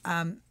news,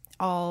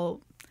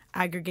 all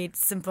aggregate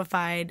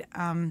simplified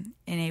in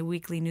a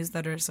weekly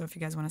newsletter. So if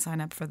you guys want to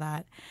sign up for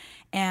that,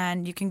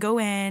 and you can go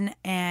in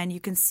and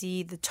you can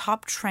see the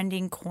top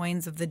trending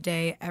coins of the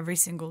day every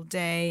single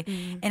day.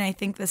 And I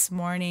think this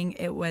morning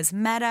it was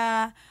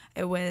Meta,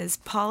 it was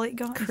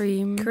Polygon,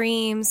 Cream,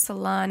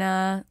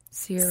 Solana,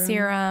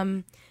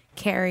 Serum,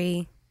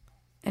 Carry,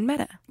 and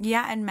Meta.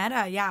 Yeah, and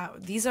Meta. Yeah,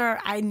 these are.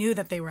 I knew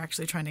that they were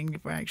actually trending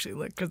before I actually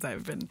looked, because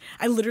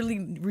I literally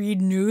read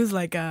news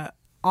like a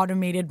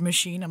automated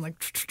machine. I'm like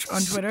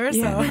on Twitter.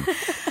 So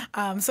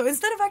So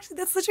instead of actually,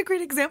 that's such a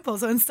great example.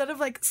 So instead of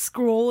like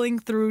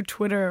scrolling through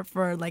Twitter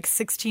for like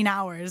 16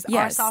 hours, our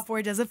Yes.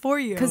 software does it for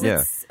you. Because Yeah.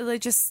 it's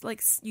like just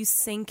like you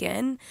sink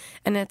in,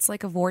 and it's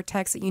like a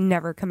vortex that you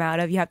never come out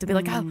of. You have to be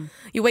like, oh,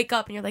 you wake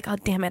up and you're like, oh,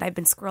 damn it, I've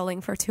been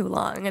scrolling for too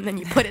long, and then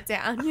you put it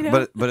down. You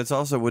know, But it's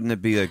also, wouldn't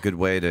it be a good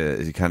way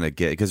to kind of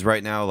get, because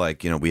right now,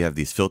 like, we have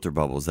these filter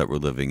bubbles that we're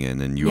living in,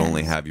 and you Yes.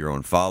 only have your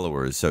own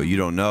followers, so you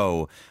don't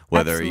know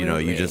whether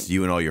Absolutely.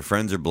 you and all your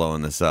friends are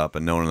blowing this up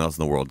and no one else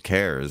in the world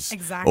cares.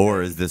 Exactly.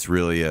 Or is this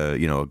really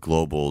a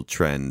global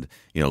trend,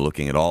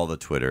 looking at all the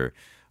Twitter.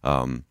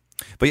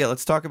 But yeah,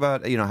 let's talk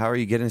about how are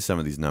you getting some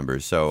of these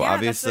numbers. So Yeah,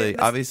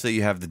 obviously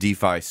you have the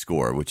DeFi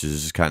score, which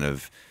is just kind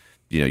of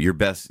your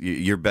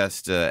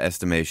best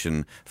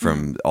estimation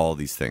from all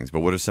these things. But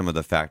what are some of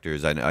the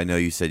factors? I know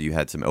you said you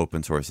had some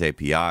open source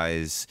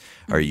APIs.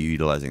 Are you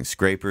utilizing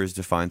scrapers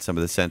to find some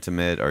of the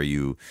sentiment? Are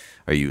you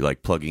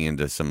like plugging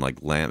into some like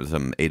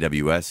some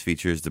AWS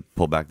features to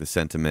pull back the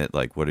sentiment?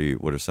 Like what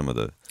are some of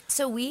the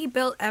So we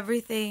built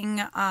everything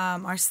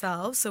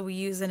ourselves. So we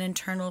use an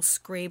internal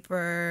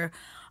scraper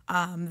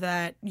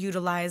that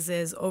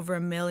utilizes over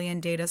 1 million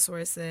data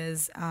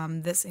sources.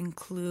 This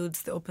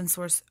includes the open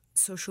source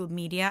social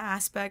media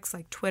aspects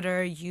like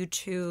Twitter,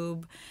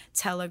 YouTube,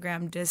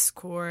 Telegram,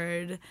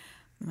 Discord.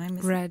 Am I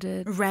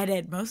missing?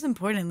 Reddit, most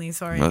importantly,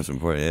 sorry. most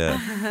important?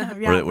 Yeah.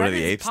 Yeah, what are the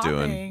Reddit is apes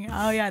doing? popping.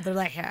 Oh yeah, they're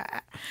like,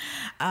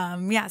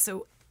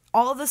 so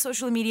all the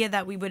social media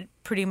that we would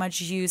pretty much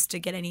use to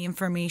get any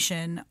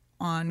information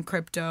on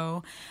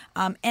crypto,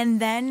 and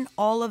then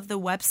all of the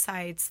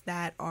websites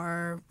that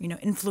are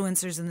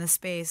influencers in the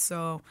space.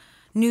 So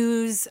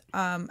news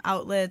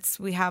outlets,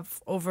 we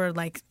have over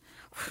like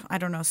I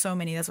don't know, so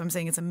many. That's what I'm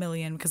saying. It's 1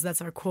 million because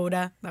that's our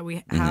quota that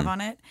we have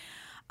on it.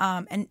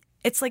 And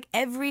it's like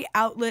every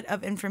outlet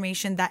of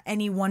information that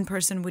any one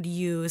person would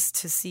use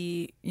to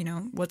see,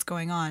 what's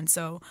going on.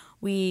 So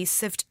we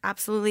sift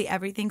absolutely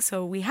everything.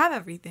 So we have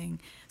everything.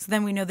 So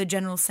then we know the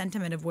general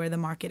sentiment of where the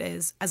market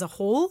is as a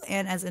whole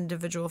and as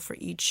individual for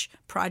each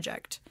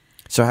project.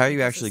 So how are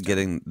you actually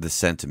getting the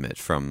sentiment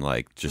from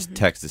like just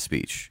text to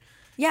speech?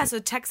 Yeah. So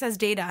text as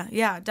data.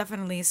 Yeah,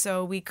 definitely.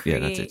 So we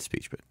create. Yeah, not text to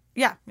speech, but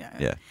Yeah.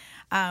 yeah.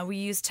 We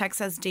use text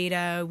as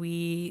data,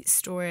 we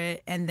store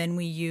it, and then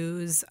we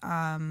use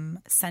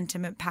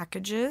sentiment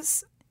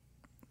packages.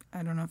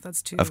 I don't know if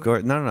that's too... Of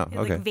course. No. Like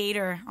Okay.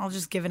 Vader. I'll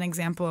just give an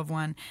example of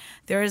one.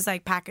 There's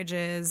like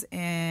packages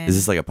and... Is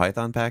this like a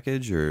Python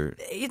package or?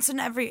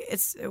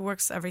 It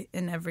works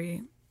in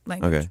every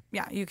language. Okay.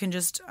 Yeah, you can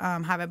just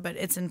have it, but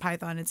it's in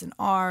Python, it's in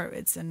R,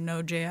 it's in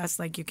Node.js,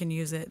 like you can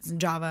use it. It's in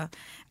Java.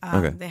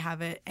 Okay. They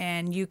have it,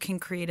 and you can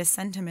create a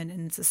sentiment.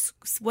 And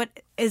what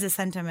is a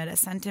sentiment? A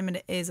sentiment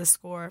is a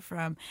score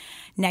from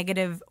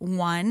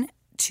 -1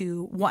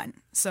 to 1.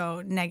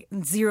 So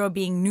 0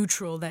 being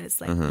neutral, that it's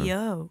like,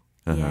 yo.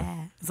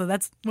 Yeah. So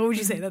that's, what would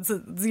you say? That's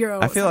a 0.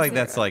 I feel like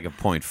that's like a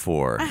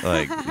 0.4.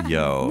 Like,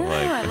 yo. no,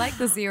 like, I like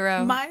the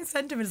 0. My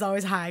sentiment is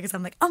always high because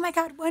I'm like, oh my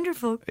God,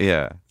 wonderful.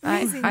 yeah.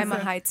 I'm a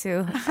high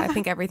too. I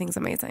think everything's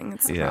amazing.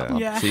 It's no problem.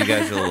 Yeah. So you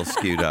guys are a little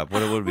skewed up.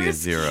 What would be a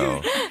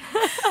 0?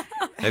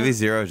 Maybe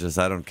 0 is just,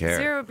 I don't care.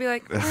 0 would be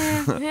like,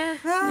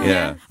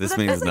 Yeah. This That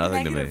means feels like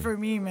nothing to me. negative for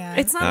me, man.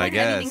 It's not I like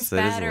guess anything's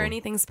that is bad a or little-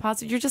 anything's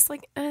positive. You're just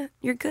like,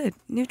 you're good,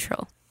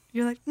 neutral.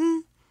 You're like,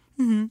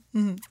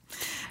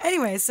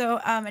 Anyway, so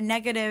a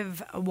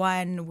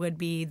 -1 would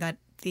be that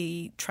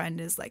the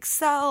trend is like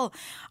sell,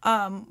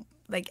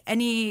 like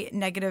any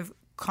negative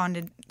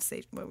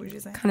condensation. What would you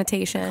say?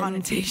 Connotation,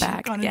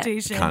 feedback.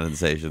 Connotation.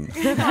 Condensation.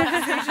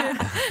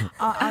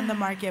 On the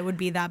market would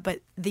be that, but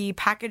the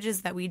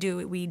packages that we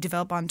do, we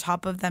develop on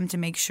top of them to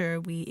make sure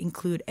we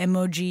include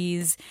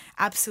emojis,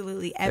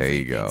 absolutely everything.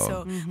 you go.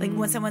 So like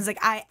when someone's like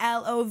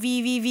LOVE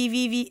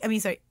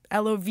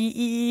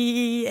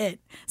it.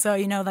 So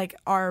like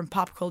our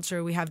pop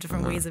culture, we have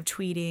different ways of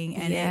tweeting,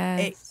 and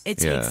Yes. it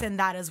takes Yeah. in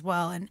that as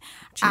well and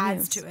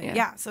adds Genius, to it. yeah.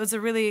 Yeah. So it's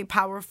a really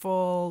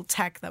powerful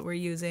tech that we're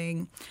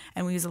using,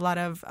 and we use a lot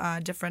of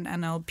different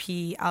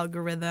NLP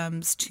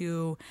algorithms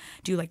to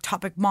do like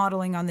topic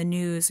modeling on the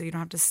news, so you don't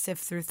have to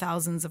sift through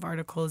thousands of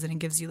articles, and it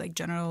gives you like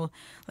general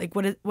like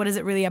what is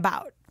it really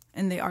about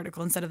in the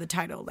article instead of the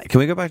title. Like, Can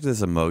we go back to this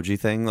emoji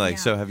thing? Like,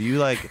 Yeah. so have you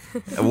like,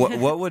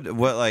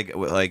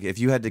 if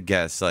you had to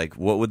guess, like,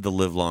 what would the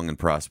live long and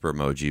prosper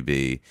emoji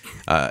be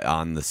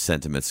on the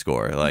sentiment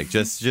score? Like,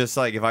 just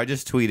like if I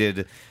just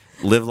tweeted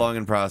live long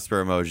and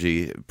prosper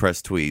emoji,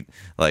 press tweet,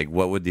 like,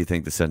 what would you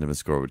think the sentiment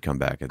score would come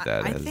back at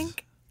that I as?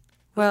 think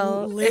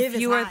Well, Live if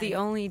is you are high. the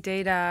only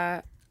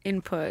data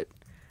input,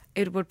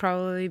 it would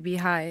probably be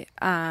high.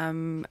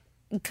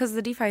 Because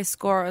the DeFi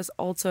score is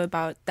also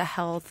about the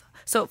health.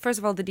 So first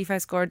of all, the DeFi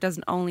score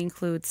doesn't only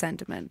include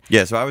sentiment.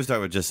 Yeah, so I was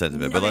talking about just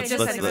sentiment, but Okay, let's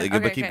just sentiment. but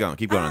Okay, keep okay. going,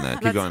 keep going on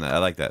that, keep going on that. I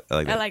like that. I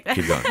like that.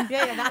 Keep going.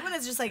 yeah, that one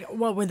is just like,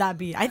 what would that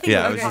be? I think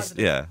Yeah, I it was would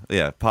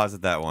just Pause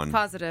at that one.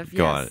 Positive,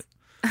 Go yes. on it.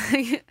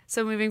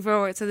 So moving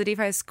forward, so the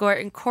DeFi score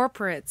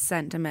incorporates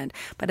sentiment,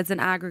 but it's an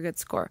aggregate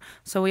score.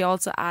 So we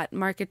also add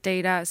market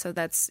data. So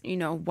that's,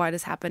 what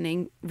is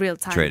happening real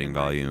time. Trading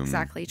volume.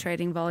 Exactly.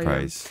 Trading volume.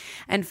 Price.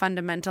 And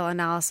fundamental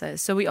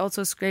analysis. So we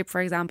also scrape,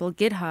 for example,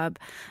 GitHub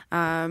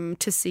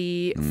to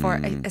see for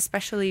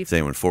especially. Is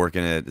anyone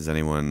forking it? Is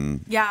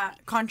anyone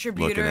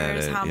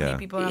contributors, it, how many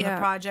people are on the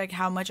project,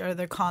 how much are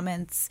their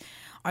comments,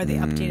 are they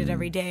updated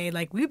every day?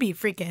 Like, we'd be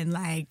freaking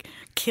like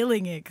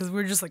killing it because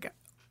we're just like,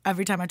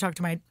 every time I talk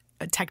to my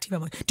tech team,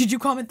 I'm like, did you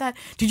comment that?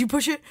 Did you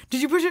push it?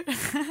 Did you push it?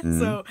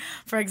 So,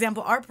 for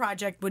example, our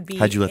project would be,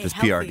 how'd you let this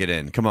PR get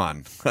in? Come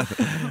on.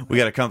 We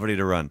got a company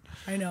to run.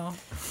 I know.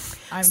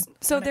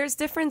 So there's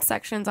different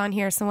sections on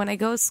here. So when I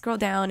go scroll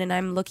down and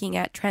I'm looking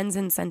at trends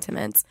and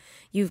sentiments,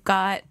 you've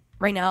got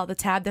right now the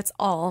tab that's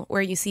all,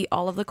 where you see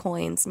all of the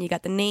coins, and you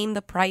got the name,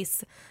 the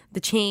price, the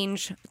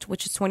change,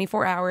 which is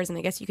 24 hours, and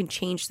I guess you can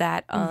change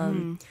that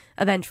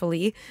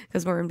eventually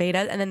because we're in beta.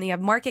 And then you have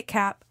market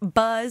cap,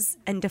 buzz,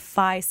 and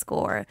DeFi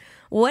score.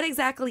 What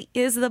exactly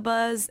is the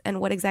buzz,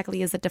 and what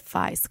exactly is a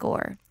DeFi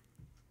score?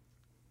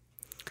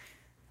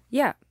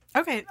 Yeah.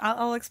 Okay,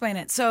 I'll explain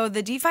it. So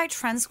the DeFi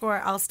trend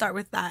score, I'll start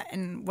with that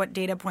and what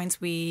data points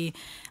we,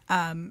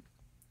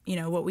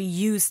 what we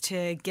use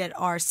to get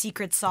our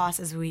secret sauce,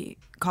 as we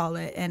call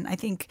it. And I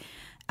think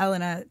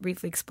Elena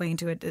briefly explained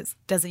to it, it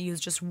doesn't use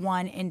just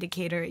one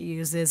indicator, it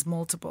uses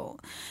multiple.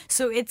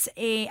 So it's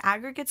a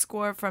aggregate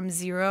score from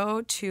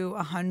 0 to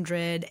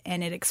 100,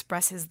 and it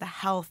expresses the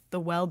health, the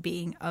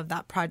well-being of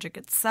that project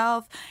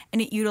itself.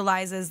 And it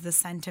utilizes the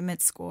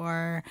sentiment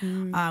score,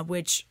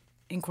 which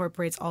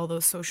incorporates all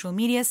those social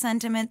media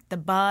sentiment, the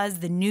buzz,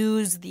 the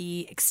news,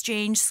 the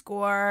exchange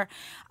score,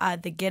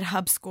 the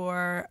GitHub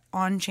score,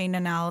 on-chain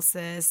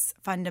analysis,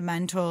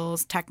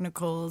 fundamentals,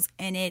 technicals,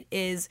 and it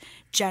is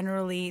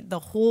generally the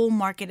whole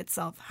market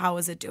itself. How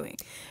is it doing?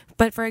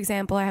 But for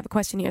example, I have a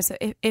question here. So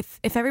if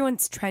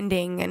everyone's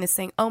trending and is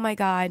saying, oh my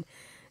God,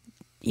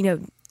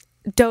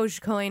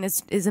 Dogecoin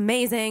is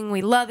amazing.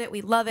 We love it.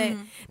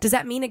 Does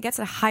that mean it gets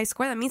a high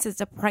score? That means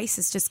the price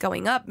is just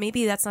going up.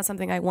 Maybe that's not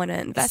something I want to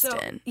invest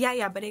in.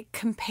 Yeah, but it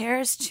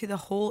compares to the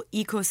whole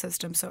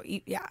ecosystem.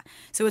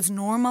 So it's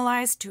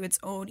normalized to its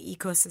own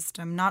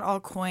ecosystem. Not all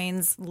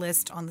coins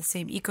list on the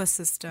same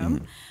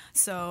ecosystem.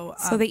 So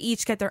they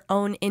each get their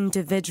own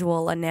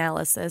individual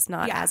analysis,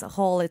 not as a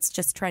whole. It's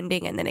just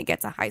trending and then it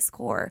gets a high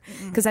score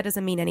because that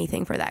doesn't mean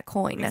anything for that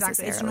coin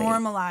necessarily. It's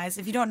normalized.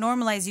 If you don't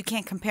normalize, you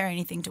can't compare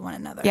anything to one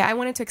another. Yeah, I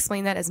wanted to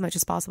explain that as much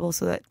as possible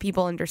so that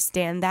people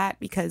understand that,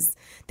 because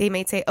they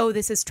may say, oh,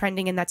 this is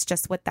trending and that's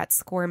just what that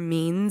score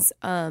means,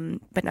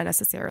 but not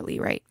necessarily,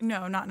 right?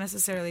 No, not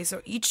necessarily.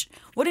 So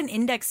what an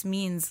index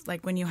means,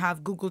 like when you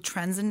have Google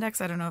Trends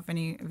Index, I don't know if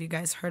any of you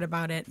guys heard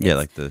about it. Yeah,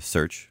 like the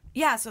search.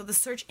 Yeah, so the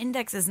search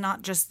index is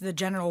not just the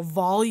general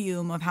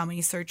volume of how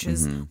many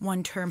searches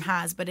one term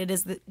has, but it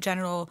is the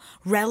general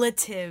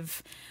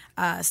relative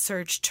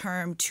search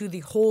term to the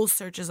whole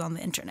searches on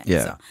the internet.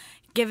 Yeah. So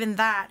given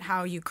that,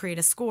 how you create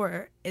a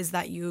score is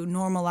that you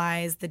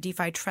normalize the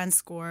DeFi trend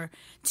score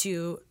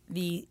to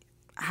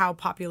how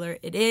popular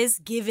it is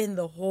given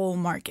the whole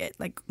market.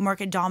 Like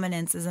market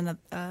dominance is a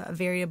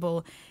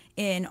variable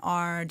in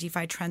our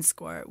DeFi trend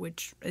score,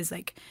 which is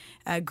like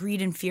a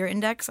greed and fear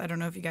index. I don't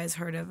know if you guys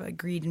heard of a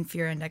greed and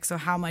fear index. So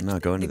how much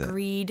the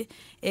greed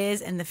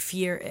is and the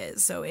fear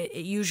is. So it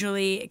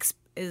usually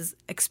is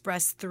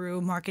expressed through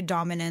market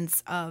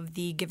dominance of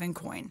the given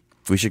coin.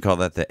 We should call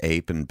that the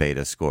ape and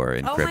beta score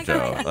in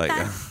crypto. My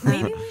God,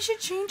 maybe we should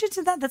change it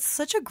to that. That's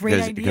such a great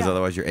idea. Because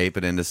otherwise you're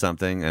aping into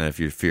something, and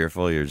if you're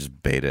fearful, you're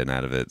just betaing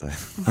out of it.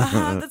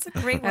 That's a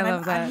great one. I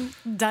love that.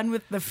 I'm done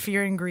with the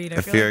fear and greed.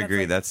 The fear and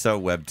greed, that's so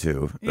Web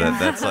 2. Yeah.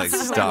 That's like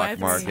stock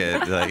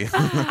market.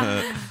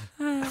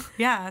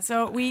 Yeah,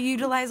 so we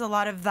utilize a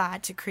lot of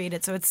that to create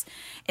it. So it's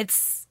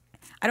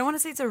I don't want to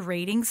say it's a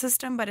rating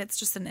system, but it's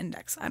just an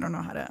index. I don't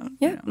know how to.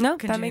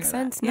 That makes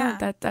sense.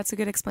 That. That's a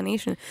good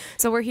explanation.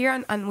 So we're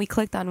here on we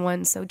clicked on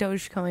one. So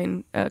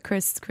Dogecoin,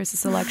 Chris's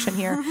selection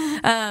here,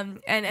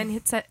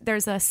 and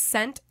there's a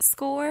cent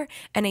score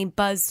and a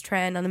buzz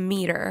trend on the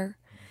meter.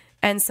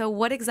 And so,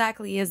 what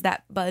exactly is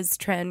that buzz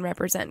trend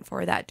represent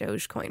for that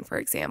Dogecoin, for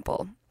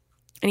example?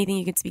 Anything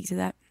you could speak to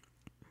that?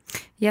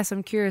 Yes,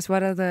 I'm curious.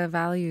 What are the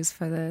values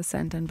for the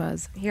cent and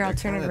buzz? Here, I'll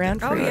turn it around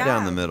for you.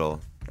 Down the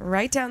middle.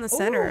 Right down the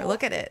center. Ooh.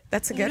 Look at it.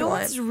 That's a good one.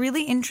 What's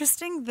really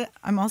interesting?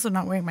 I'm also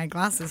not wearing my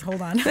glasses.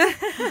 Hold on.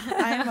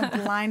 I am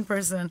a blind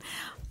person.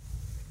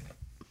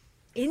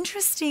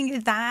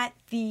 Interesting that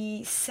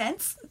the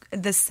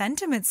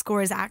sentiment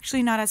score is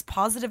actually not as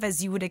positive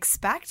as you would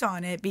expect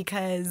on it,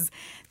 because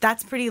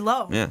that's pretty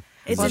low. Yeah.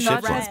 It's well, in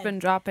Dodge the red. has been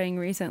dropping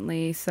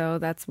recently, so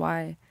that's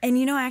why. And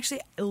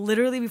actually,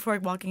 literally before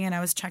walking in,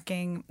 I was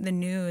checking the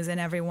news, and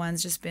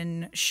everyone's just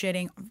been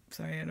shitting.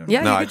 Sorry, I don't know.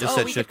 Yeah, no, I just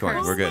said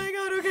shitcoin. We're good. Oh my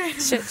God, okay.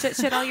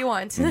 Shit all you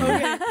want.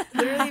 Okay.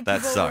 Literally,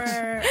 that people sucks.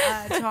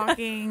 were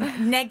talking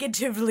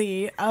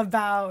negatively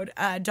about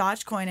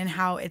Dogecoin and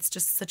how it's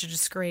just such a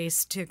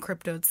disgrace to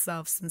crypto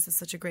itself, since it's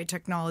such a great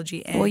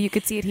technology. And well, you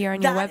could see it here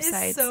on your that is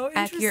website. so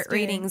Accurate interesting.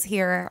 ratings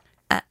here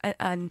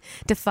on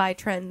DeFi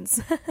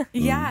Trends.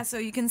 Yeah, so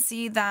you can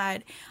see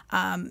that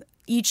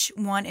each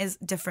one is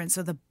different.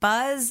 So the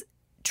buzz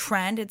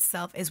trend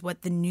itself is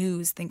what the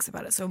news thinks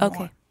about it. So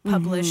more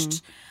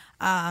published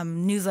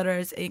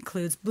newsletters. It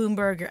includes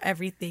Bloomberg or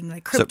everything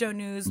like crypto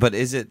news. But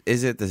is it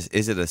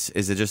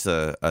just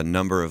a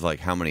number of like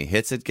how many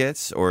hits it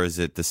gets, or is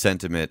it the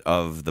sentiment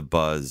of the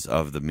buzz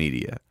of the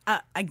media?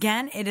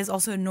 Again, it is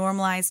also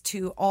normalized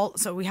to all.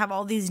 So we have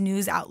all these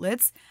news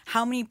outlets.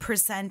 How many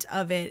 %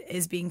 of it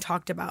is being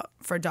talked about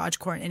for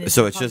Dogecoin? And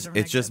So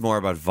it's just more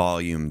about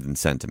volume than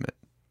sentiment.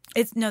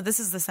 This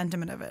is the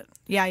sentiment of it.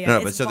 Yeah.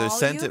 No, but so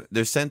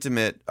there's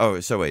sentiment. Oh,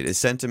 so wait, is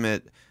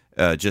sentiment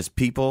just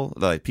people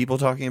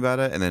talking about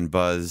it, and then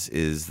buzz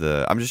is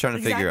the. I'm just trying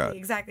to figure out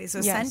exactly.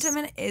 So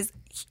sentiment is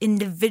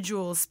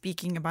individuals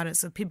speaking about it.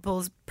 So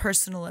people's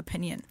personal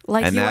opinion,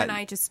 like and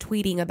I just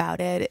tweeting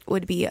about it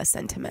would be a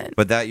sentiment.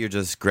 But that you're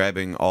just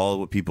grabbing all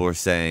what people are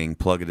saying,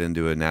 plug it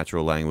into a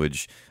natural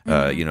language,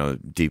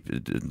 deep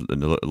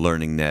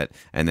learning net,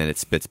 and then it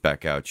spits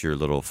back out your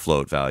little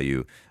float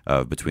value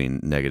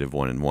between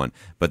 -1 and 1.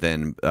 But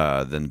then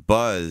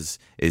buzz,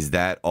 is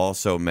that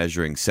also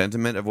measuring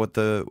sentiment of what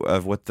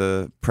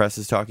the press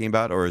is talking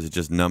about, or is it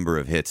just number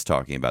of hits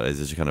talking about it? Is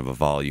this kind of a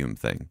volume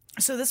thing?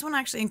 So this one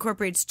actually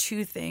incorporates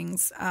two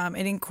things.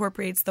 It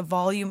incorporates the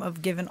volume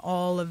of given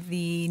all of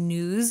the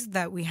news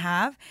that we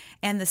have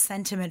and the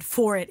sentiment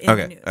for it in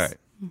the news. All right.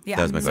 Yeah,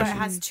 that was my question. It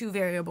has two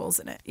variables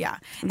in it. Yeah,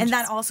 and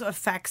that also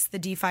affects the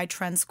DeFi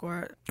trend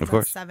score. Of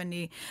course,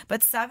 70,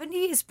 but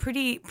 70 is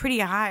pretty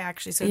high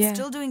actually. So it's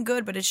still doing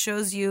good, but it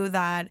shows you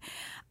that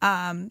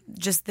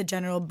just the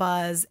general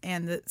buzz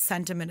and the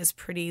sentiment is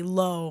pretty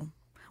low,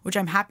 which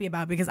I'm happy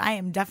about because I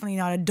am definitely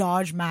not a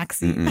Doge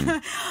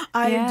maxi.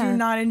 I do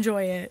not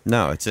enjoy it.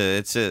 No, it's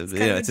an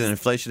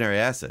inflationary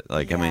asset.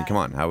 Like I mean, come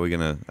on, how are you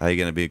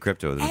gonna be a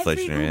crypto with an inflationary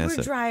asset? Every Uber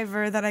asset?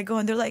 driver that I go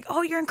and they're like,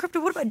 "Oh, you're in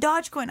crypto. What about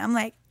Dogecoin?" I'm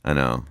like, I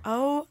know.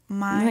 Oh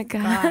my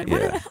god!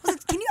 Yeah.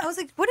 I was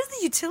like, what is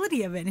the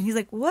utility of it? And he's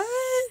like, what?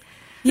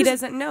 He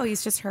doesn't know.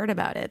 He's just heard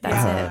about it.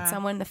 That's it.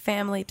 Someone in the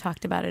family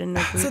talked about it in the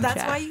group So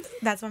that's chat.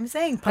 that's what I'm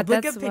saying.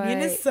 Public opinion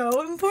is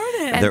so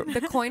important. And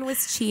the coin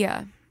was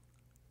Chia.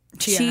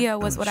 Chia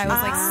was what I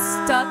was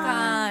like stuck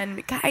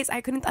on. Guys,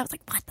 I was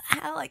like, what the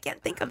hell? I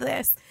can't think of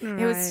this.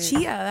 It was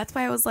Chia. That's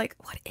why I was like,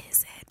 what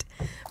is it?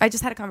 I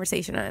just had a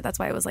conversation on it. That's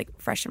why it was like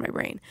fresh in my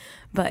brain,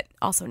 but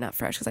also not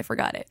fresh because I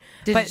forgot it.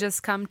 Did it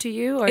just come to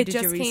you, or it did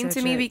you just came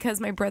to me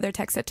because my brother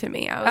texted to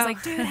me. I was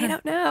like, dude, I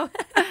don't know.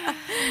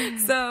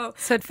 So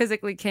it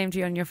physically came to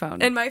you on your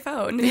phone. In my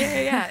phone.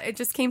 Yeah. It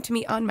just came to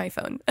me on my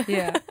phone.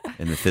 Yeah.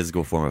 In the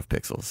physical form of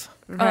pixels.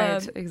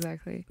 Right,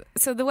 exactly.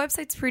 So the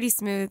website's pretty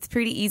smooth,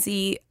 pretty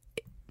easy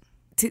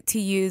to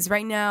use.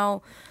 Right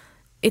now,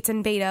 it's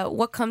in beta.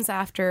 What comes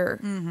after?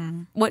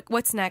 Mm-hmm.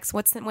 What's next?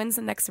 When's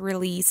the next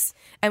release?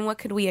 And what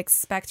could we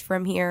expect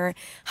from here?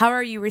 How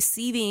are you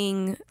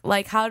receiving?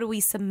 Like, how do we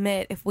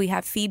submit if we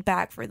have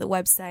feedback for the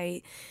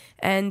website?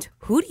 And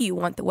who do you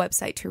want the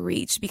website to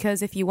reach?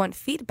 Because if you want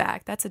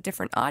feedback, that's a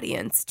different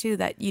audience too.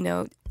 That,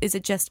 is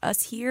it just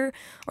us here?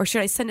 Or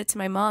should I send it to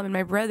my mom and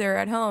my brother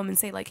at home and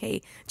say like,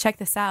 hey, check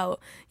this out.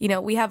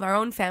 We have our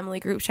own family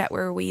group chat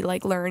where we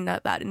like learn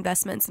about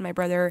investments. And my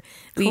brother,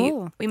 we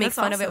make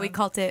fun of it. We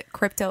called it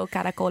Crypto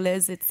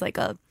Caracoles. It's like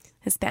a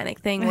Hispanic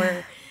thing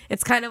where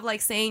it's kind of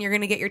like saying you're going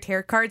to get your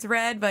tarot cards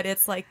read, but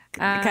it's like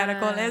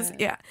caracoles.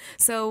 Yeah.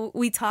 So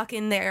we talk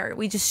in there.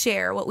 We just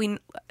share what we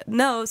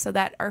know so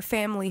that our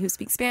family who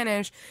speaks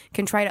Spanish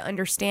can try to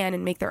understand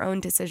and make their own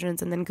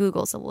decisions, and then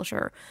Google. So we'll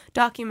share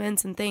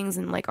documents and things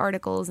and like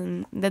articles,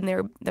 and then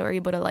they're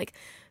able to like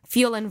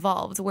feel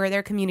involved where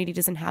their community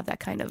doesn't have that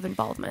kind of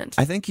involvement.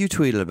 I think you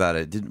tweeted about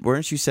it.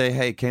 Weren't you say,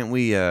 hey, can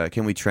we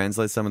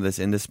translate some of this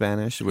into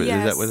Spanish?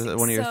 Yes. Was that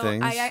one of your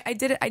things? I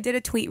did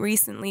a tweet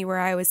recently where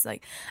I was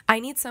like, I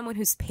need someone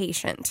who's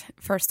patient,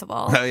 first of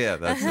all. Oh yeah,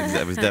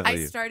 that was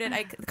definitely. I started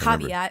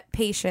caveat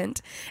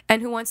patient,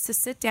 and who wants to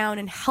sit down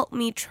and help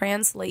me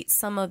translate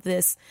some of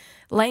this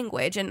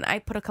language. And I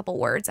put a couple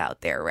words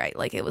out there, right?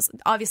 Like it was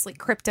obviously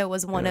crypto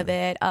was one of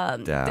it.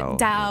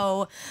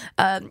 DAO.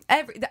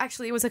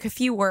 Actually, it was like a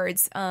few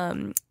words.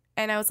 And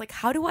I was like,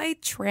 how do I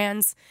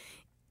translate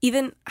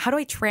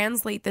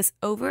this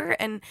over?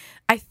 And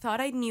I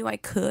thought I knew I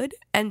could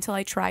until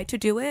I tried to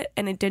do it,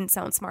 and it didn't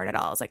sound smart at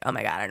all. I was like, oh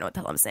my God, I don't know what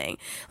the hell I'm saying.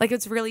 Like,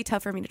 it's really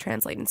tough for me to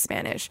translate in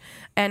Spanish.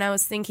 And I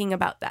was thinking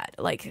about that.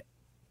 Like,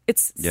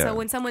 so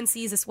when someone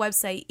sees this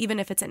website, even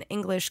if it's in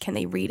English, can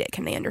they read it?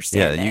 Can they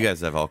understand it? Yeah, you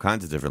guys have all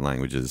kinds of different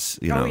languages,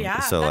 Oh,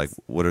 yeah. So like,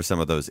 what are some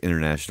of those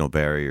international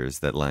barriers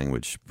that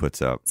language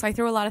puts up? So I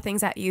throw a lot of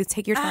things at you.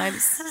 Take your time,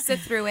 sit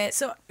through it.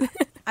 So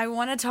I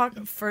want to talk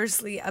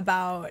firstly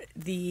about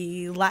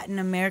the Latin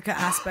America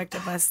aspect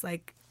of us,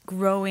 like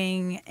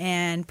growing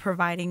and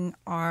providing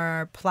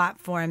our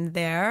platform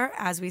there.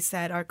 As we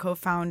said, our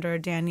co-founder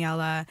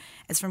Daniela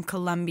is from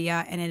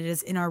Colombia, and it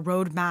is in our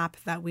roadmap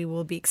that we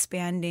will be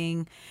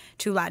expanding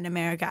to Latin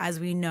America. As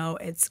we know,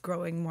 it's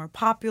growing more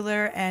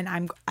popular,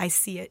 and I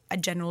see a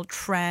general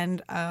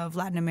trend of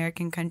Latin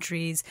American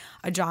countries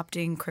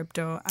adopting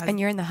crypto. And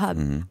you're in the hub.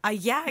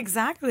 Yeah,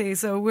 exactly.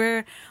 So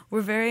we're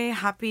very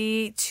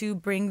happy to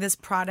bring this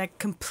product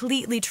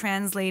completely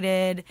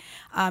translated,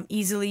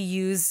 easily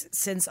used,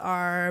 since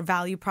our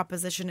value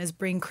proposition is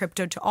bring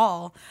crypto to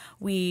all.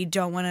 We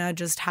don't want to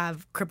just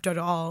have crypto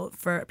to all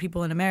for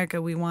people in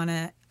America. We want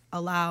to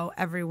allow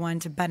everyone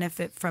to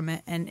benefit from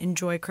it and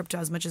enjoy crypto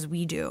as much as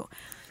we do.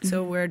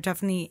 So we're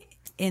definitely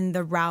in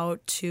the route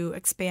to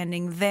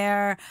expanding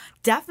there.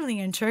 Definitely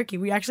in Turkey.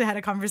 We actually had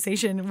a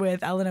conversation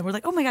with Elena. We're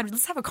like, oh my God,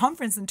 let's have a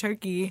conference in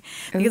Turkey,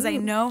 because I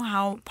know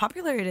how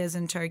popular it is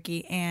in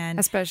Turkey. And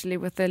especially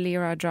with the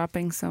lira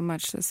dropping so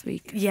much this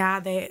week. yeah,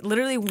 they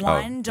literally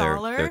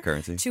 $1 their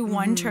currency to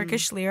one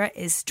Turkish lira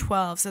is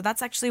 12. So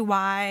that's actually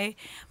why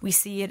we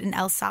see it in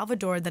El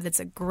Salvador, that it's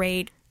a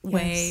great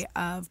way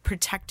of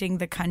protecting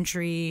the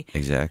country.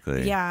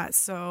 exactly. Yeah,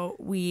 so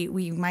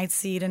we might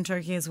see it in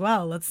Turkey as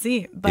well. Let's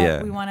see,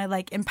 but we want to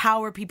like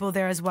empower people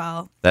there as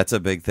well. That's a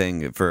big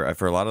thing for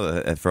a lot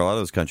of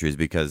those countries,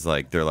 because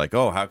like they're like,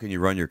 oh, how can you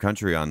run your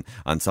country on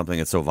something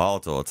that's so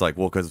volatile? It's like,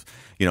 well, because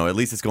at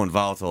least it's going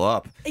volatile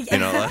up.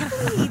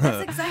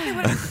 That's exactly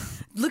what.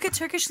 Look at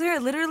Turkish lira.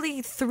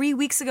 Literally 3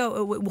 weeks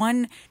ago,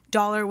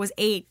 $1 was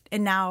 8,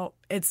 and now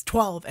it's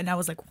 12. And I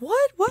was like,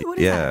 what? What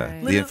is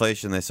that? The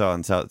inflation they saw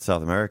in South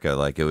America,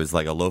 like it was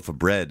like a loaf of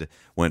bread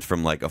went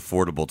from like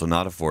affordable to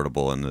not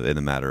affordable in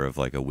a matter of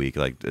like a week.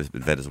 Like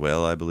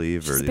Venezuela, I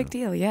believe, It's a big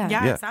deal. Yeah.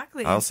 Yeah,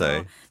 exactly. I'll And so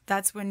say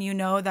that's when you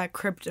know that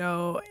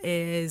crypto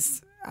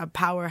is a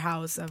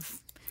powerhouse of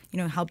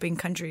helping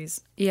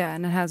countries. Yeah,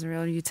 and it has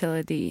real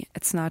utility.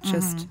 It's not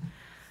just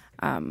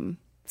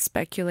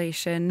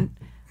speculation.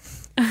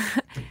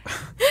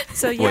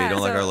 So yeah, Wait, you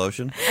don't like our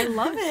lotion? I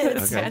love it.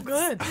 It's Okay. so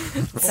good.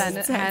 hand I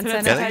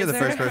sanitizer. think you're the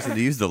first person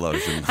to use the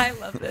lotion. I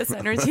love this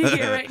energy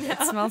here right now.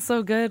 It smells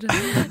so good.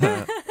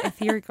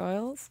 Etheric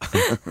oils.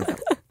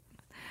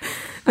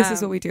 This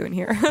is what we do in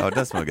here. Oh, it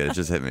does smell good. It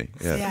just hit me.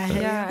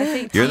 Yeah, I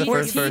think You're the tea-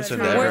 first tea person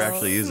to tree ever oils.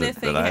 actually use it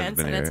Sniffing that I've hand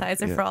been here.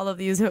 sanitizer Yeah. for all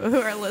of you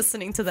who are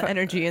listening to the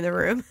energy in the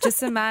room.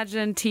 Just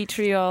imagine tea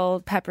tree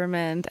oil,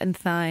 peppermint, and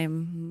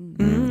thyme.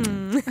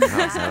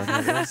 How's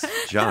that?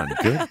 John,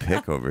 good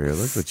pick over here.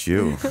 Look at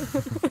you.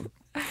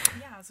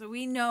 Yeah, so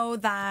we know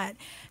that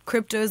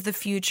crypto is the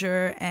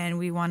future, and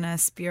we want to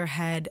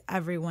spearhead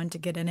everyone to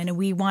get in, and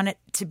we want it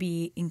to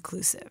be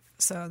inclusive.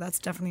 So that's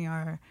definitely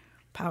our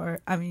our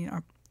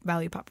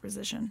value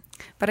proposition.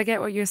 But I get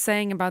what you're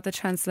saying about the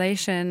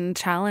translation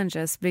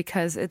challenges,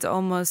 because it's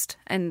almost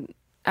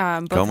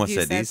both Como of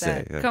you se said dice,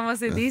 that. yeah. Como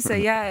se dice,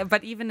 yeah.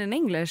 But even in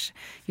English,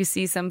 you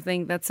see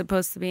something that's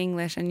supposed to be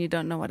English and you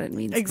don't know what it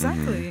means.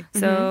 Exactly.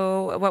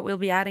 So what we'll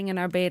be adding in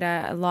our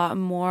beta a lot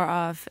more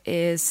of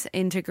is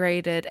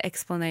integrated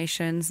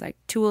explanations, like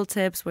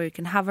tooltips where you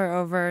can hover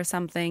over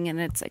something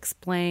and it's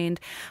explained.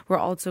 We're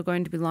also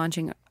going to be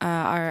launching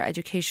our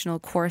educational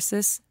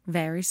courses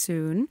very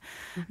soon.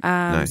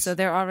 Nice. So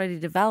they're already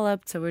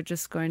developed. So we're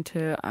just going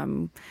to,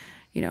 And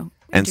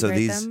so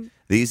integrate them.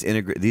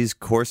 these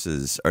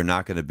courses are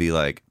not going to be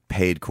like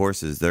paid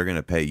courses. They're going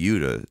to pay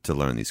you to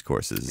learn these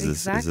courses.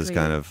 Is this Exactly.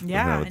 kind of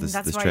Yeah, this, and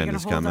that's this why you're trend going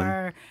is to hold coming?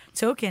 our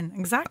token.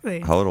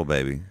 Exactly. Hodl,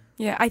 baby.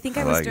 Yeah, I think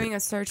I I was like doing it. a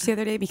search the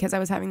other day because I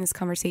was having this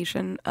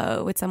conversation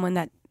with someone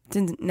that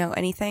didn't know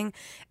anything.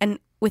 And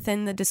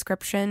within the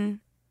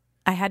description,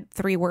 I had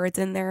 3 words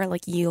in there,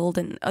 like yield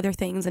and other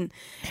things.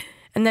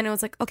 And then it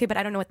was like, okay, but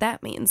I don't know what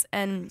that means.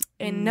 And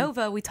in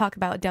Nova, we talk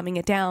about dumbing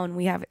it down.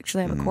 We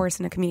actually have a course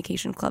in a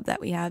communication club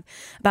that we have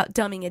about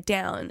dumbing it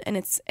down. And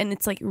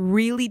it's like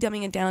really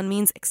dumbing it down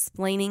means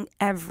explaining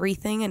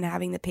everything and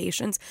having the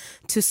patience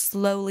to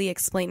slowly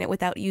explain it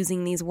without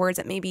using these words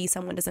that maybe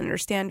someone doesn't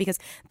understand, because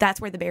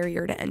that's where the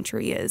barrier to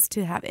entry is,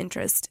 to have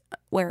interest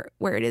where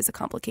it is a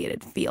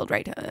complicated field,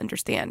 right, to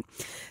understand.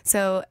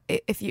 So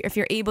if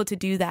you're able to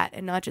do that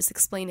and not just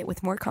explain it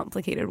with more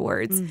complicated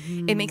words,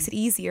 it makes it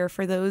easier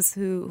for those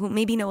who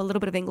maybe know a little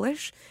bit of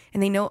English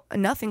and they know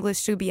enough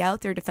English to be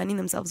out there defending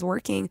themselves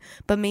working,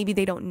 but maybe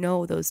they don't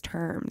know those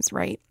terms,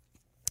 right?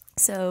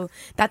 So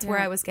that's where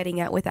I was getting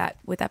at with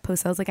that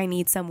post. I was like, I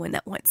need someone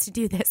that wants to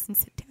do this and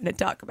sit down and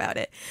talk about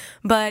it.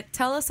 But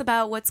tell us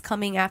about what's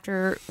coming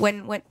after.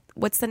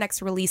 What's the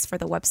next release for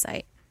the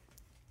website?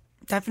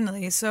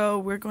 Definitely. So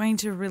we're going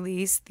to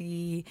release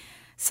the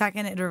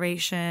second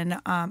iteration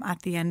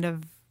at the end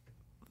of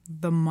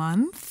the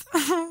month.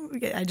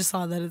 I just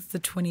saw that it's the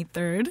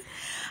 23rd.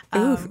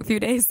 Ooh, a few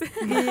days.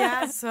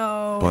 Yeah.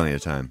 So Plenty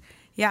of time.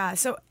 yeah.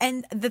 So,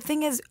 and the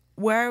thing is,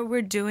 where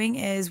we're doing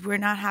is we're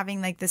not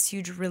having like this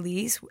huge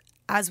release.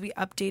 As we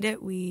update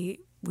it, we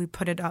we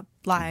put it up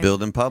live.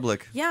 Build in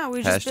public. Yeah,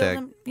 we just build Hashtag.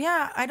 them.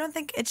 Yeah, I don't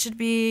think it should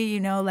be,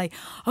 like,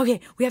 okay,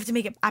 we have to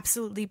make it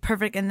absolutely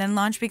perfect and then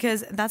launch,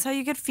 because that's how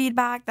you get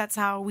feedback. That's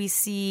how we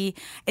see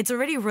it's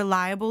already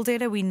reliable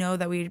data. We know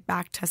that we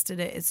back tested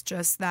it. It's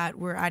just that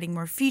we're adding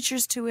more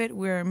features to it.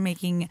 We're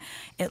making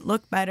it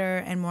look better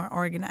and more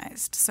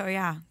organized. So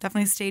yeah,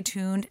 definitely stay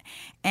tuned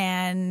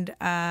and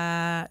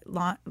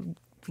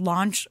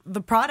launch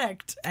the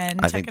product and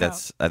I check think it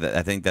that's out.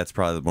 I think that's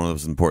probably one of the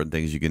most important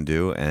things you can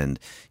do. And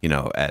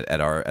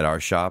at our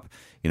shop,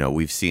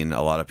 we've seen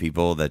a lot of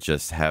people that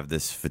just have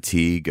this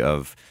fatigue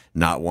of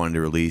not wanting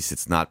to release.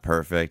 It's not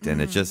perfect,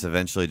 and it just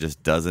eventually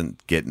just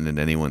doesn't get in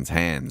anyone's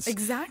hands.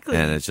 Exactly.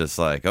 And it's just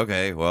like,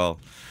 okay, well,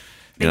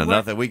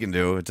 nothing we can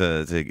do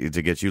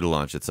to get you to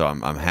launch it. So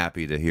I'm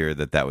happy to hear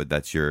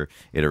that's your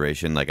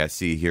iteration. Like I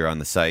see here on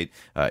the site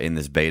in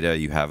this beta,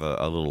 you have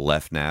a little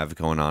left nav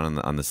going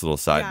on this little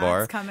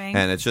sidebar, it's coming.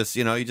 and it's just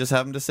you just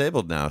have them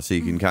disabled now, so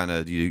you can kind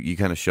of you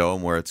kind of show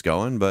them where it's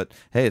going. But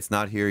hey, it's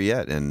not here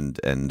yet, and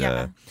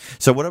Yeah.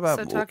 so what about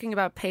So talking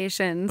about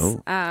patience,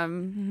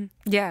 Oh.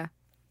 yeah,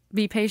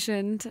 be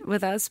patient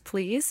with us,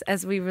 please,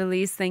 as we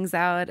release things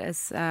out,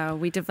 as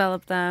we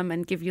develop them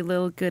and give you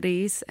little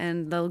goodies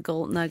and little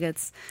gold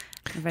nuggets.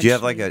 Do you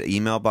have like eventually. an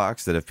email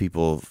box that if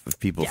people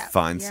Yeah.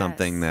 find Yes.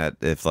 something that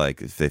if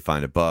they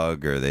find a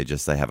bug or they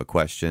have a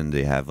question, do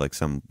you have like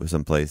some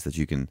place that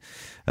you can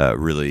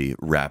really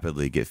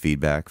rapidly get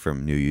feedback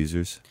from new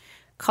users?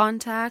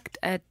 Contact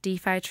at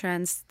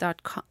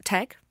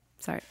defitrends.tech.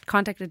 Sorry,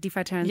 contact at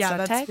defitrends.tech. Yeah,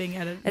 that's being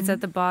edited. It's at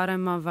the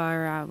bottom of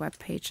our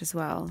webpage as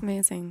well.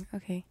 Amazing.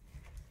 Okay.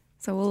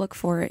 So we'll look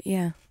for it.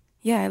 Yeah.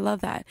 Yeah, I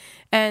love that.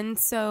 And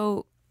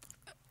so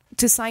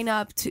to sign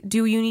up,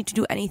 do you need to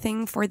do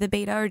anything for the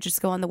beta, or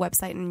just go on the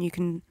website and you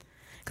can?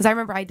 Because I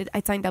remember I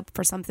signed up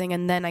for something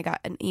and then I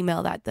got an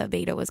email that the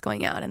beta was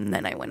going out, and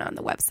then I went on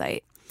the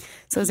website.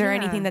 So is there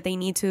Yeah. anything that they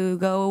need to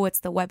go?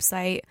 What's the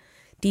website?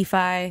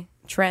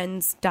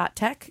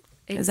 DeFiTrends.tech?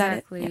 Is that it?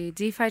 Exactly.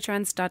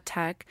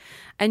 DeFiTrends.tech.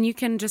 And you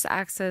can just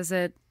access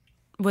it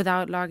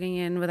without logging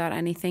in, without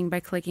anything, by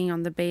clicking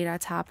on the beta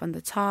tab on the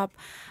top.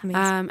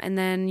 Amazing. And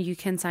then you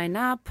can sign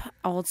up.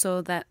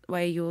 Also, that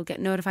way you will get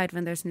notified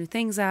when there's new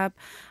things up,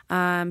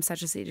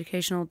 such as the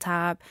educational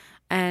tab.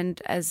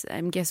 And as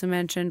Gesu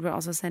mentioned, we're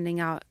also sending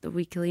out the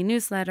weekly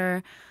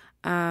newsletter.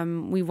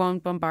 We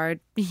won't bombard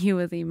you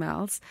with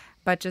emails,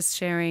 but just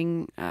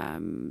sharing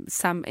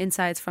some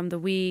insights from the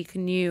week,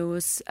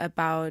 news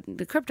about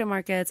the crypto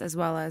markets, as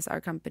well as our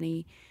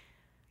company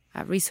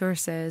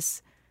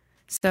resources.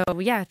 So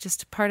yeah,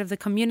 just part of the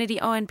community.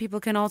 Oh, and people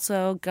can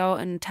also go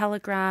on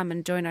Telegram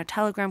and join our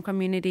Telegram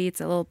community.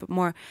 It's a little bit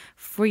more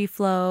free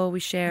flow.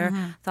 We share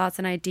thoughts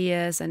and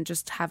ideas and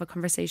just have a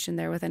conversation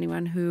there with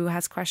anyone who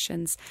has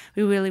questions.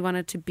 We really want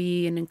it to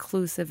be an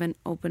inclusive and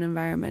open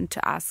environment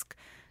to ask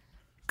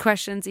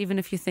questions. Even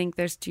if you think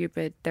they're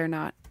stupid, they're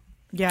not.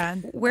 Yeah.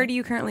 Where do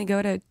you currently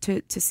go to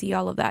see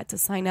all of that, to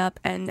sign up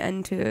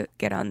and to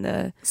get on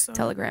the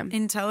Telegram?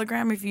 In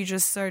Telegram, if you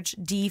just search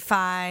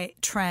DeFi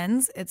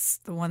Trends, it's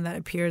the one that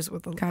appears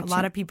with a Gotcha.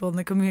 lot of people in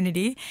the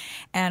community.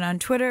 And on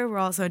Twitter, we're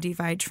also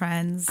DeFi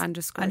Trends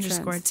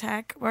 _trends.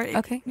 tech. Or,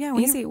 Okay. Yeah,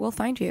 when Easy. We'll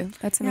find you.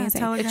 That's Yeah,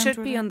 amazing. Telegram, It should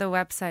Twitter. be on the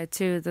website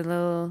too, the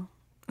little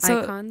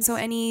So, icons. so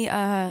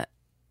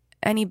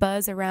any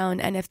buzz around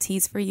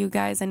NFTs for you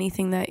guys?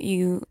 Anything that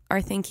you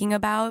are thinking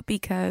about?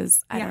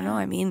 Because I don't Yeah. know.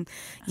 I mean,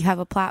 you have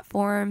a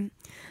platform,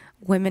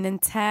 women in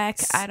tech.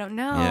 I don't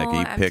know. Yeah,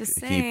 can I'm just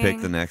you pick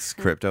saying. the next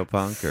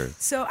CryptoPunk or?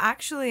 So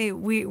actually,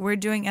 we're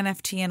doing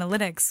NFT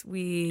analytics.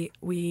 We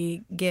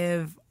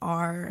give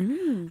our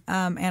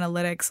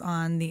analytics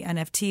on the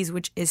NFTs,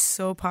 which is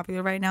so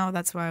popular right now.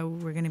 That's why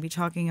we're going to be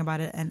talking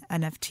about it in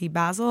NFT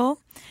Basel,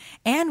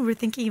 and we're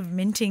thinking of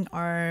minting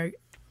our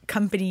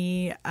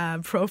company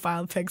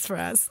profile pics for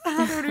us.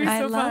 That would be I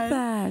so love fun.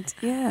 that.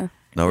 Yeah.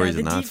 No Yeah,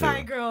 reason the not DeFi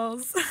to.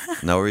 girls.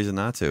 No reason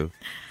not to.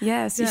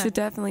 Yes, you Yeah. should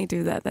definitely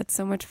do that. That's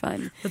so much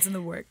fun. That's in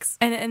the works.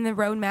 And the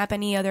roadmap,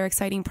 any other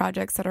exciting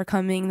projects that are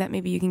coming that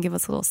maybe you can give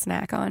us a little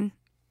snack on?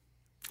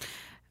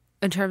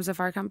 in terms of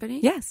our company?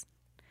 Yes.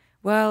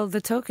 Well, the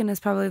token is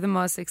probably the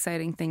most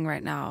exciting thing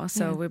right now.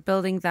 So we're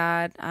building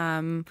that.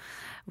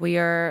 We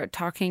are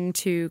talking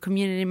to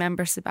community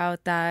members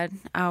about that.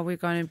 We're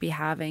going to be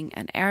having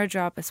an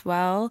airdrop as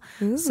well.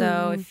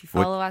 So if you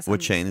follow us, What on,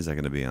 chain is that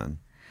going to be on?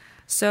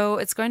 So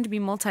it's going to be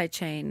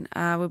multi-chain.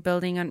 We're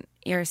building on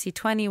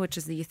ERC20, which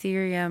is the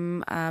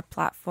Ethereum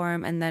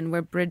platform, and then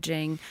we're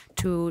bridging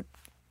to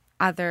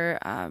other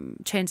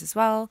chains as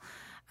well,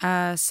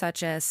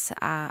 such as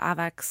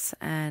AVAX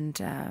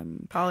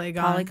and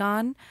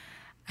Polygon.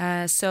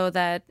 So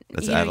that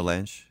That's you know,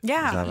 Avalanche?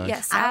 Yeah. Is Avalanche?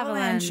 Yes,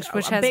 Avalanche,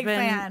 which a has big been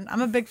fan.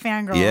 I'm a big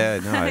fan girl. Yeah,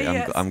 no,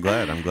 Yes. I'm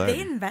glad. They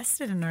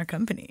invested in our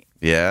company.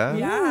 Yeah?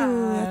 Yeah.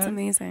 Ooh, that's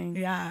amazing.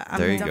 Yeah, I'm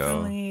There you go.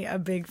 definitely a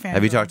big fan.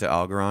 Have you girl. talked to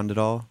Algorand at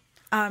all?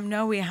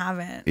 No, we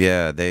haven't.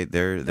 Yeah, they're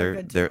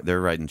good too.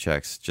 they're writing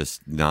checks,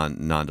 just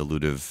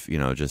non-dilutive,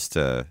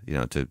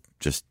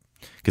 just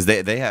because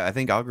they have. I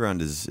think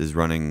Algorand is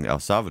running El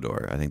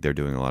Salvador. I think they're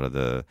doing a lot of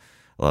the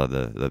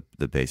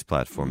the base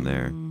platform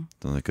there.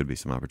 So there could be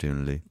some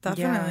opportunity.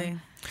 Definitely.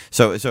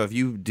 So if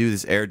you do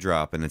this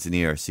airdrop and it's an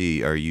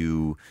ERC, are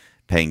you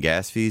paying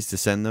gas fees to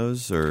send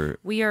those, or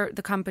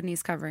The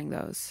company's covering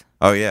those.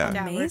 oh yeah,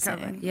 Yeah, we're Amazing.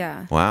 covering.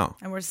 Yeah. wow,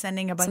 And we're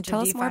sending a bunch So of tell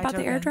us DeFi more about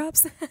tokens. the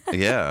airdrops.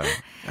 yeah.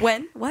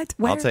 When? What?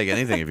 Where? I'll take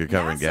anything if you're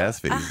covering gas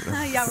fees.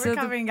 Yeah, we're So the-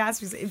 covering gas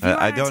fees. If you I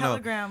want our don't know.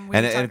 Telegram, we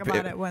And can if- talk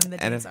about it when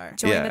the and dates if- are.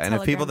 Join yeah, the and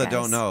if people that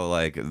Telegram, don't guys. know,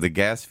 like the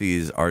gas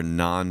fees are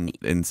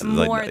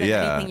More than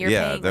anything you're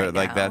paying they're right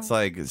like now. that's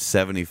like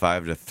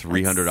 $75 to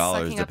 $300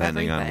 sucking up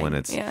depending on when everything.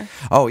 it's. Yeah.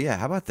 Oh yeah,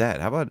 how about that?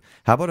 How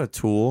about a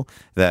tool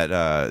that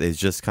is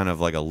just kind of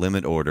like a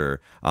limit order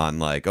on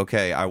like,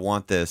 okay, I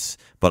want this,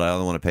 but I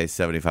only want to pay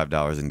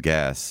 $75 in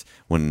gas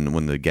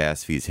when the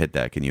gas fees hit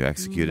that. Can you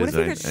execute it? What Is if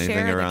you there could anything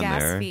share the around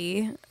gas there?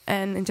 fee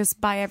and just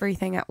buy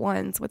everything at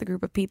once with a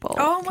group of people?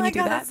 Oh Can my you do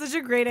god, that? that's such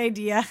a great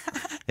idea.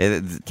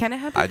 Can it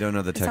happen? I don't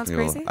know the It sounds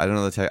technical. crazy. I don't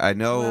know the tech. I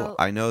know. Well-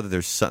 I know that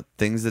there's some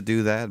things that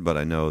do that, but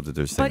I know that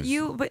there's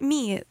things. But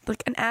me,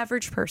 like an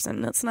average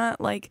person, that's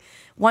not like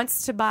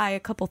wants to buy a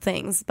couple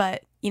things,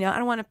 but I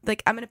don't want to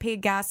like I'm going to pay a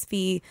gas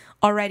fee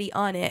already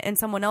on it, and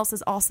someone else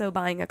is also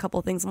buying a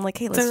couple things. I'm like,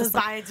 hey, let's So just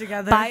just buy it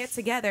together. buy it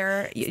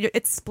together.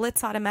 It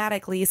splits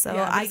automatically, so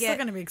Yeah, but I it's still get.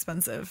 going to be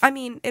expensive. I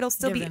mean, it'll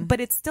still be, Given. but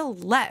it's still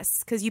less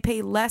because you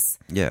pay less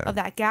Yeah. of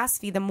that gas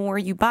fee the more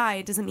you buy.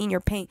 It doesn't mean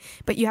you're paying,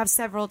 but you have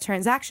several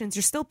transactions.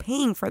 You're still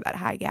paying for that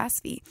high gas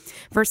fee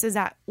versus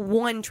that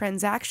one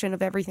transaction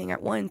of everything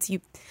at once. You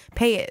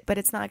pay it, but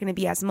it's not going to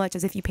be as much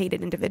as if you paid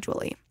it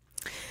individually.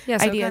 Yeah,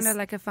 so Ideas. kind of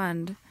like a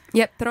fund.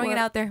 Yep, throwing it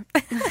Well- out there.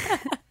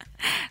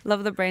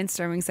 Love the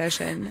brainstorming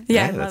session.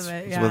 Yeah, I that's, love it.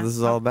 that's Yeah. what this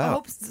is all I about.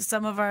 hope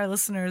some of our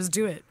listeners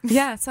do it.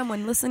 Yeah,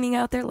 someone listening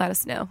out there, let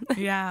us know.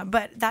 Yeah,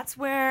 but that's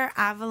where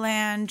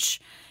Avalanche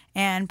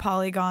and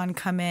Polygon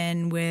come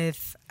in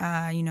with,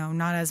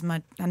 not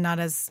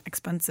as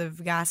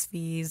expensive gas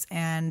fees,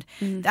 and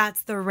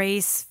that's the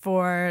race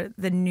for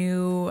the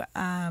new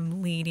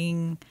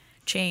leading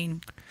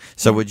chain.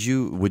 So would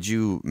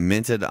you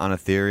mint it on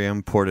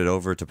Ethereum, port it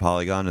over to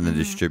Polygon, and then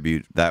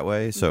distribute that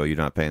way, so you're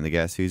not paying the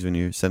gas fees when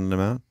you're sending them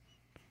out?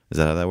 Is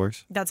that how that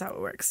works? That's how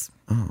it works.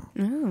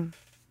 Oh.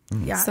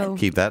 Yeah, So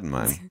Keep that in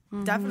mind.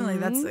 definitely.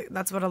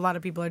 That's what a lot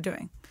of people are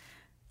doing.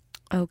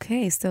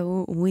 okay,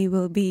 so we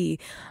will be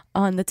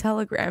on the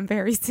Telegram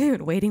very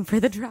soon, waiting for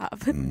the drop.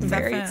 Very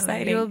Definitely.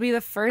 exciting. You'll be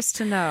the first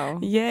to know.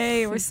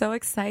 Yay, we're so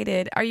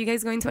excited. Are you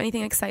guys going to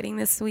anything exciting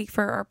this week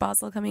for our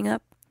Basel coming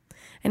up?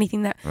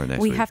 Anything that Or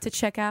next we week. have to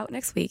check out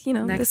next week?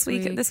 Next this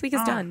week. week. This week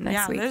is done. Next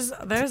yeah, week. there's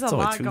a It's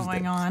only lot Tuesday.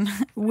 going on.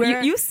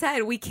 You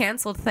said we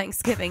canceled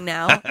Thanksgiving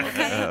now.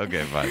 Okay.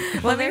 Okay, fine.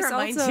 Well, Let me there's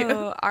remind also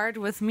you. art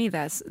with me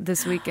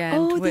this weekend,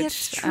 Oh, which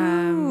that's true.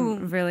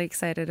 I'm really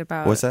excited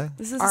about. What's that?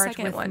 This is the Art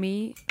second with one.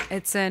 me.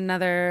 It's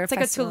another. It's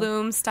like festival. a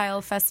Tulum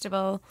style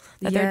festival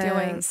that they're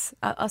doing. Yes.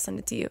 I'll send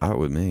it to you. Art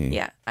with me.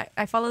 Yeah,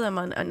 I follow them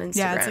on Instagram.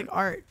 Yeah, it's like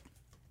art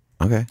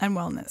Okay. and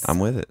wellness. I'm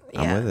with it.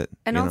 I'm Yeah. with it.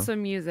 And you know? also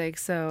music.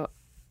 So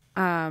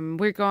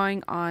we're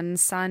going on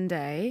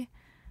Sunday.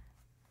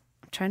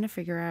 I'm trying to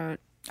figure out.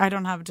 I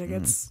don't have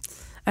tickets.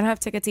 I don't have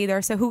tickets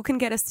either. So who can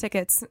get us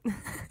tickets?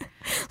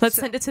 Let's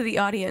send it to the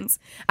audience.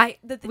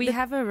 We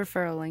have a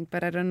referral link,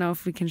 but I don't know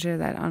if we can share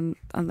that on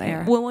the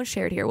air. We won't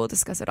share it here. We'll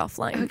discuss it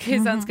offline. Okay,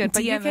 sounds good.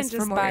 But you DM can us for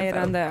just more buy it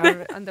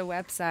info. on the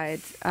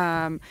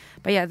website.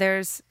 But yeah,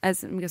 there's,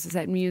 as Miguel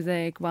said,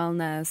 music,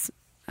 wellness,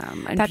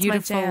 and That's my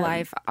beautiful jam.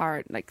 live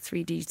art, like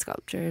 3D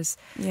sculptures.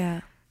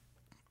 Yeah.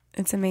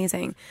 It's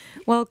amazing.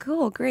 Well,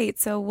 cool. Great.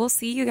 So we'll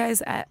see you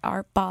guys at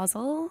our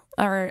Basel,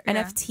 our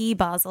NFT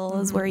Basel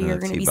is where you're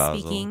going to NFT be Basel.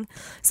 speaking.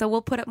 So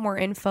we'll put up more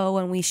info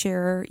when we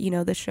share,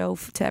 the show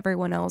to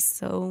everyone else.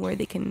 So where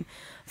they can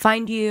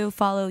find you,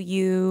 follow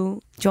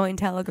you, join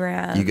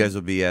Telegram. You guys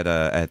will be at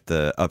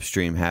the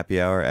Upstream happy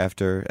hour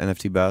after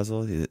NFT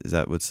Basel. Is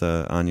that what's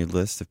on your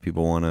list if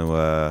people want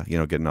to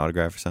get an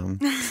autograph or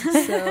something?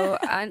 So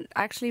and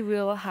actually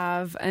we'll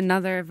have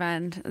another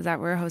event that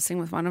we're hosting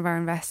with one of our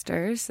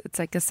investors. It's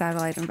like a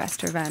satellite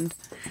investor event.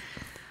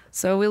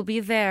 So we'll be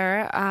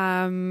there.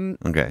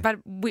 Okay. But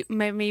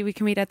maybe we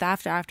can meet at the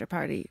after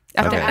party.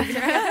 Okay.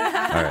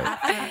 All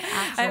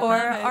right.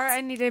 Or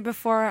any day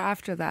before or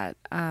after that.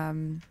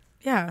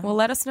 Yeah. Well,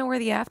 let us know where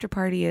the after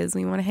party is.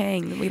 We want to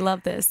hang. We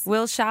love this.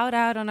 We'll shout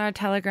out on our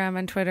Telegram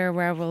and Twitter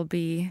where we'll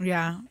be.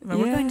 Yeah. But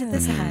we're going to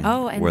this event.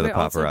 Oh, and Where the we're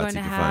also paparazzi going to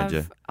can find have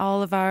you.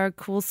 all of our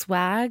cool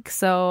swag.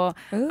 So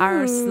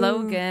our Ooh.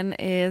 slogan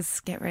is,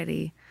 get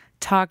ready,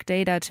 talk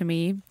data to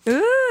me.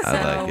 Ooh, I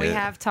So like we it.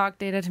 have talk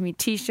data to me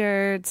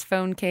t-shirts,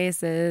 phone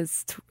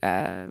cases,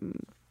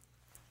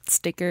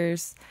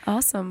 stickers.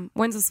 awesome.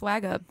 When's the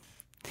swag up?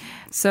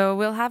 So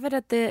we'll have it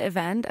at the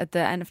event at the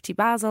NFT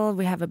Basel.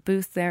 We have a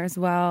booth there as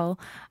well.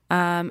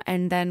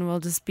 And then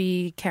we'll just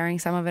be carrying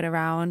some of it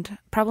around.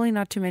 Probably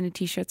not too many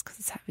t-shirts because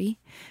it's heavy.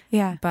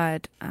 Yeah.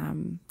 But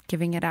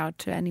giving it out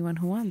to anyone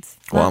who wants.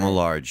 Well, I'm a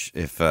large.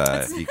 If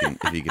you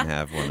can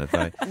have one, if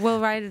I.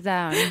 We'll write it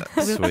down.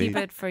 We'll Sweet. keep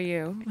it for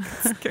you.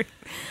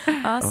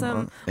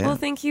 Awesome. Yeah. Well,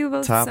 thank you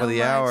both Top so of the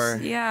much. hour.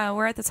 Yeah,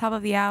 we're at the top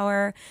of the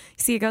hour.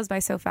 See, it goes by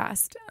so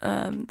fast.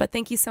 But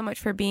thank you so much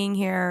for being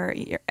here.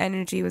 Your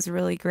energy was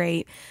really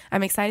great.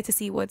 I'm excited to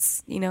see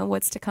what's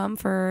to come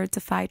for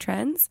Defy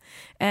Trends,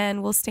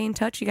 and we'll stay in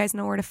touch. You guys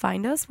know where to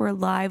find us. We're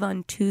live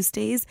on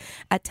Tuesdays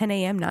at 10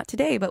 a.m. Not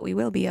today, but we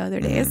will be other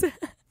days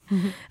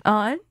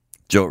on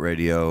Jolt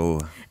Radio.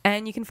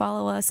 And you can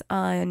follow us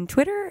on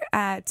Twitter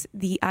at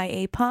the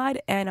IA Pod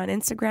and on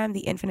Instagram,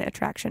 the Infinite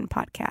Attraction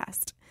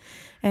Podcast.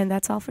 And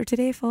that's all for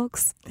today,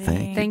 folks.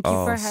 Thank you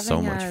for having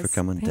so much us. for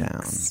coming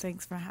down.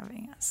 Thanks for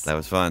having us. That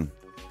was fun.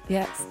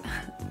 Yes.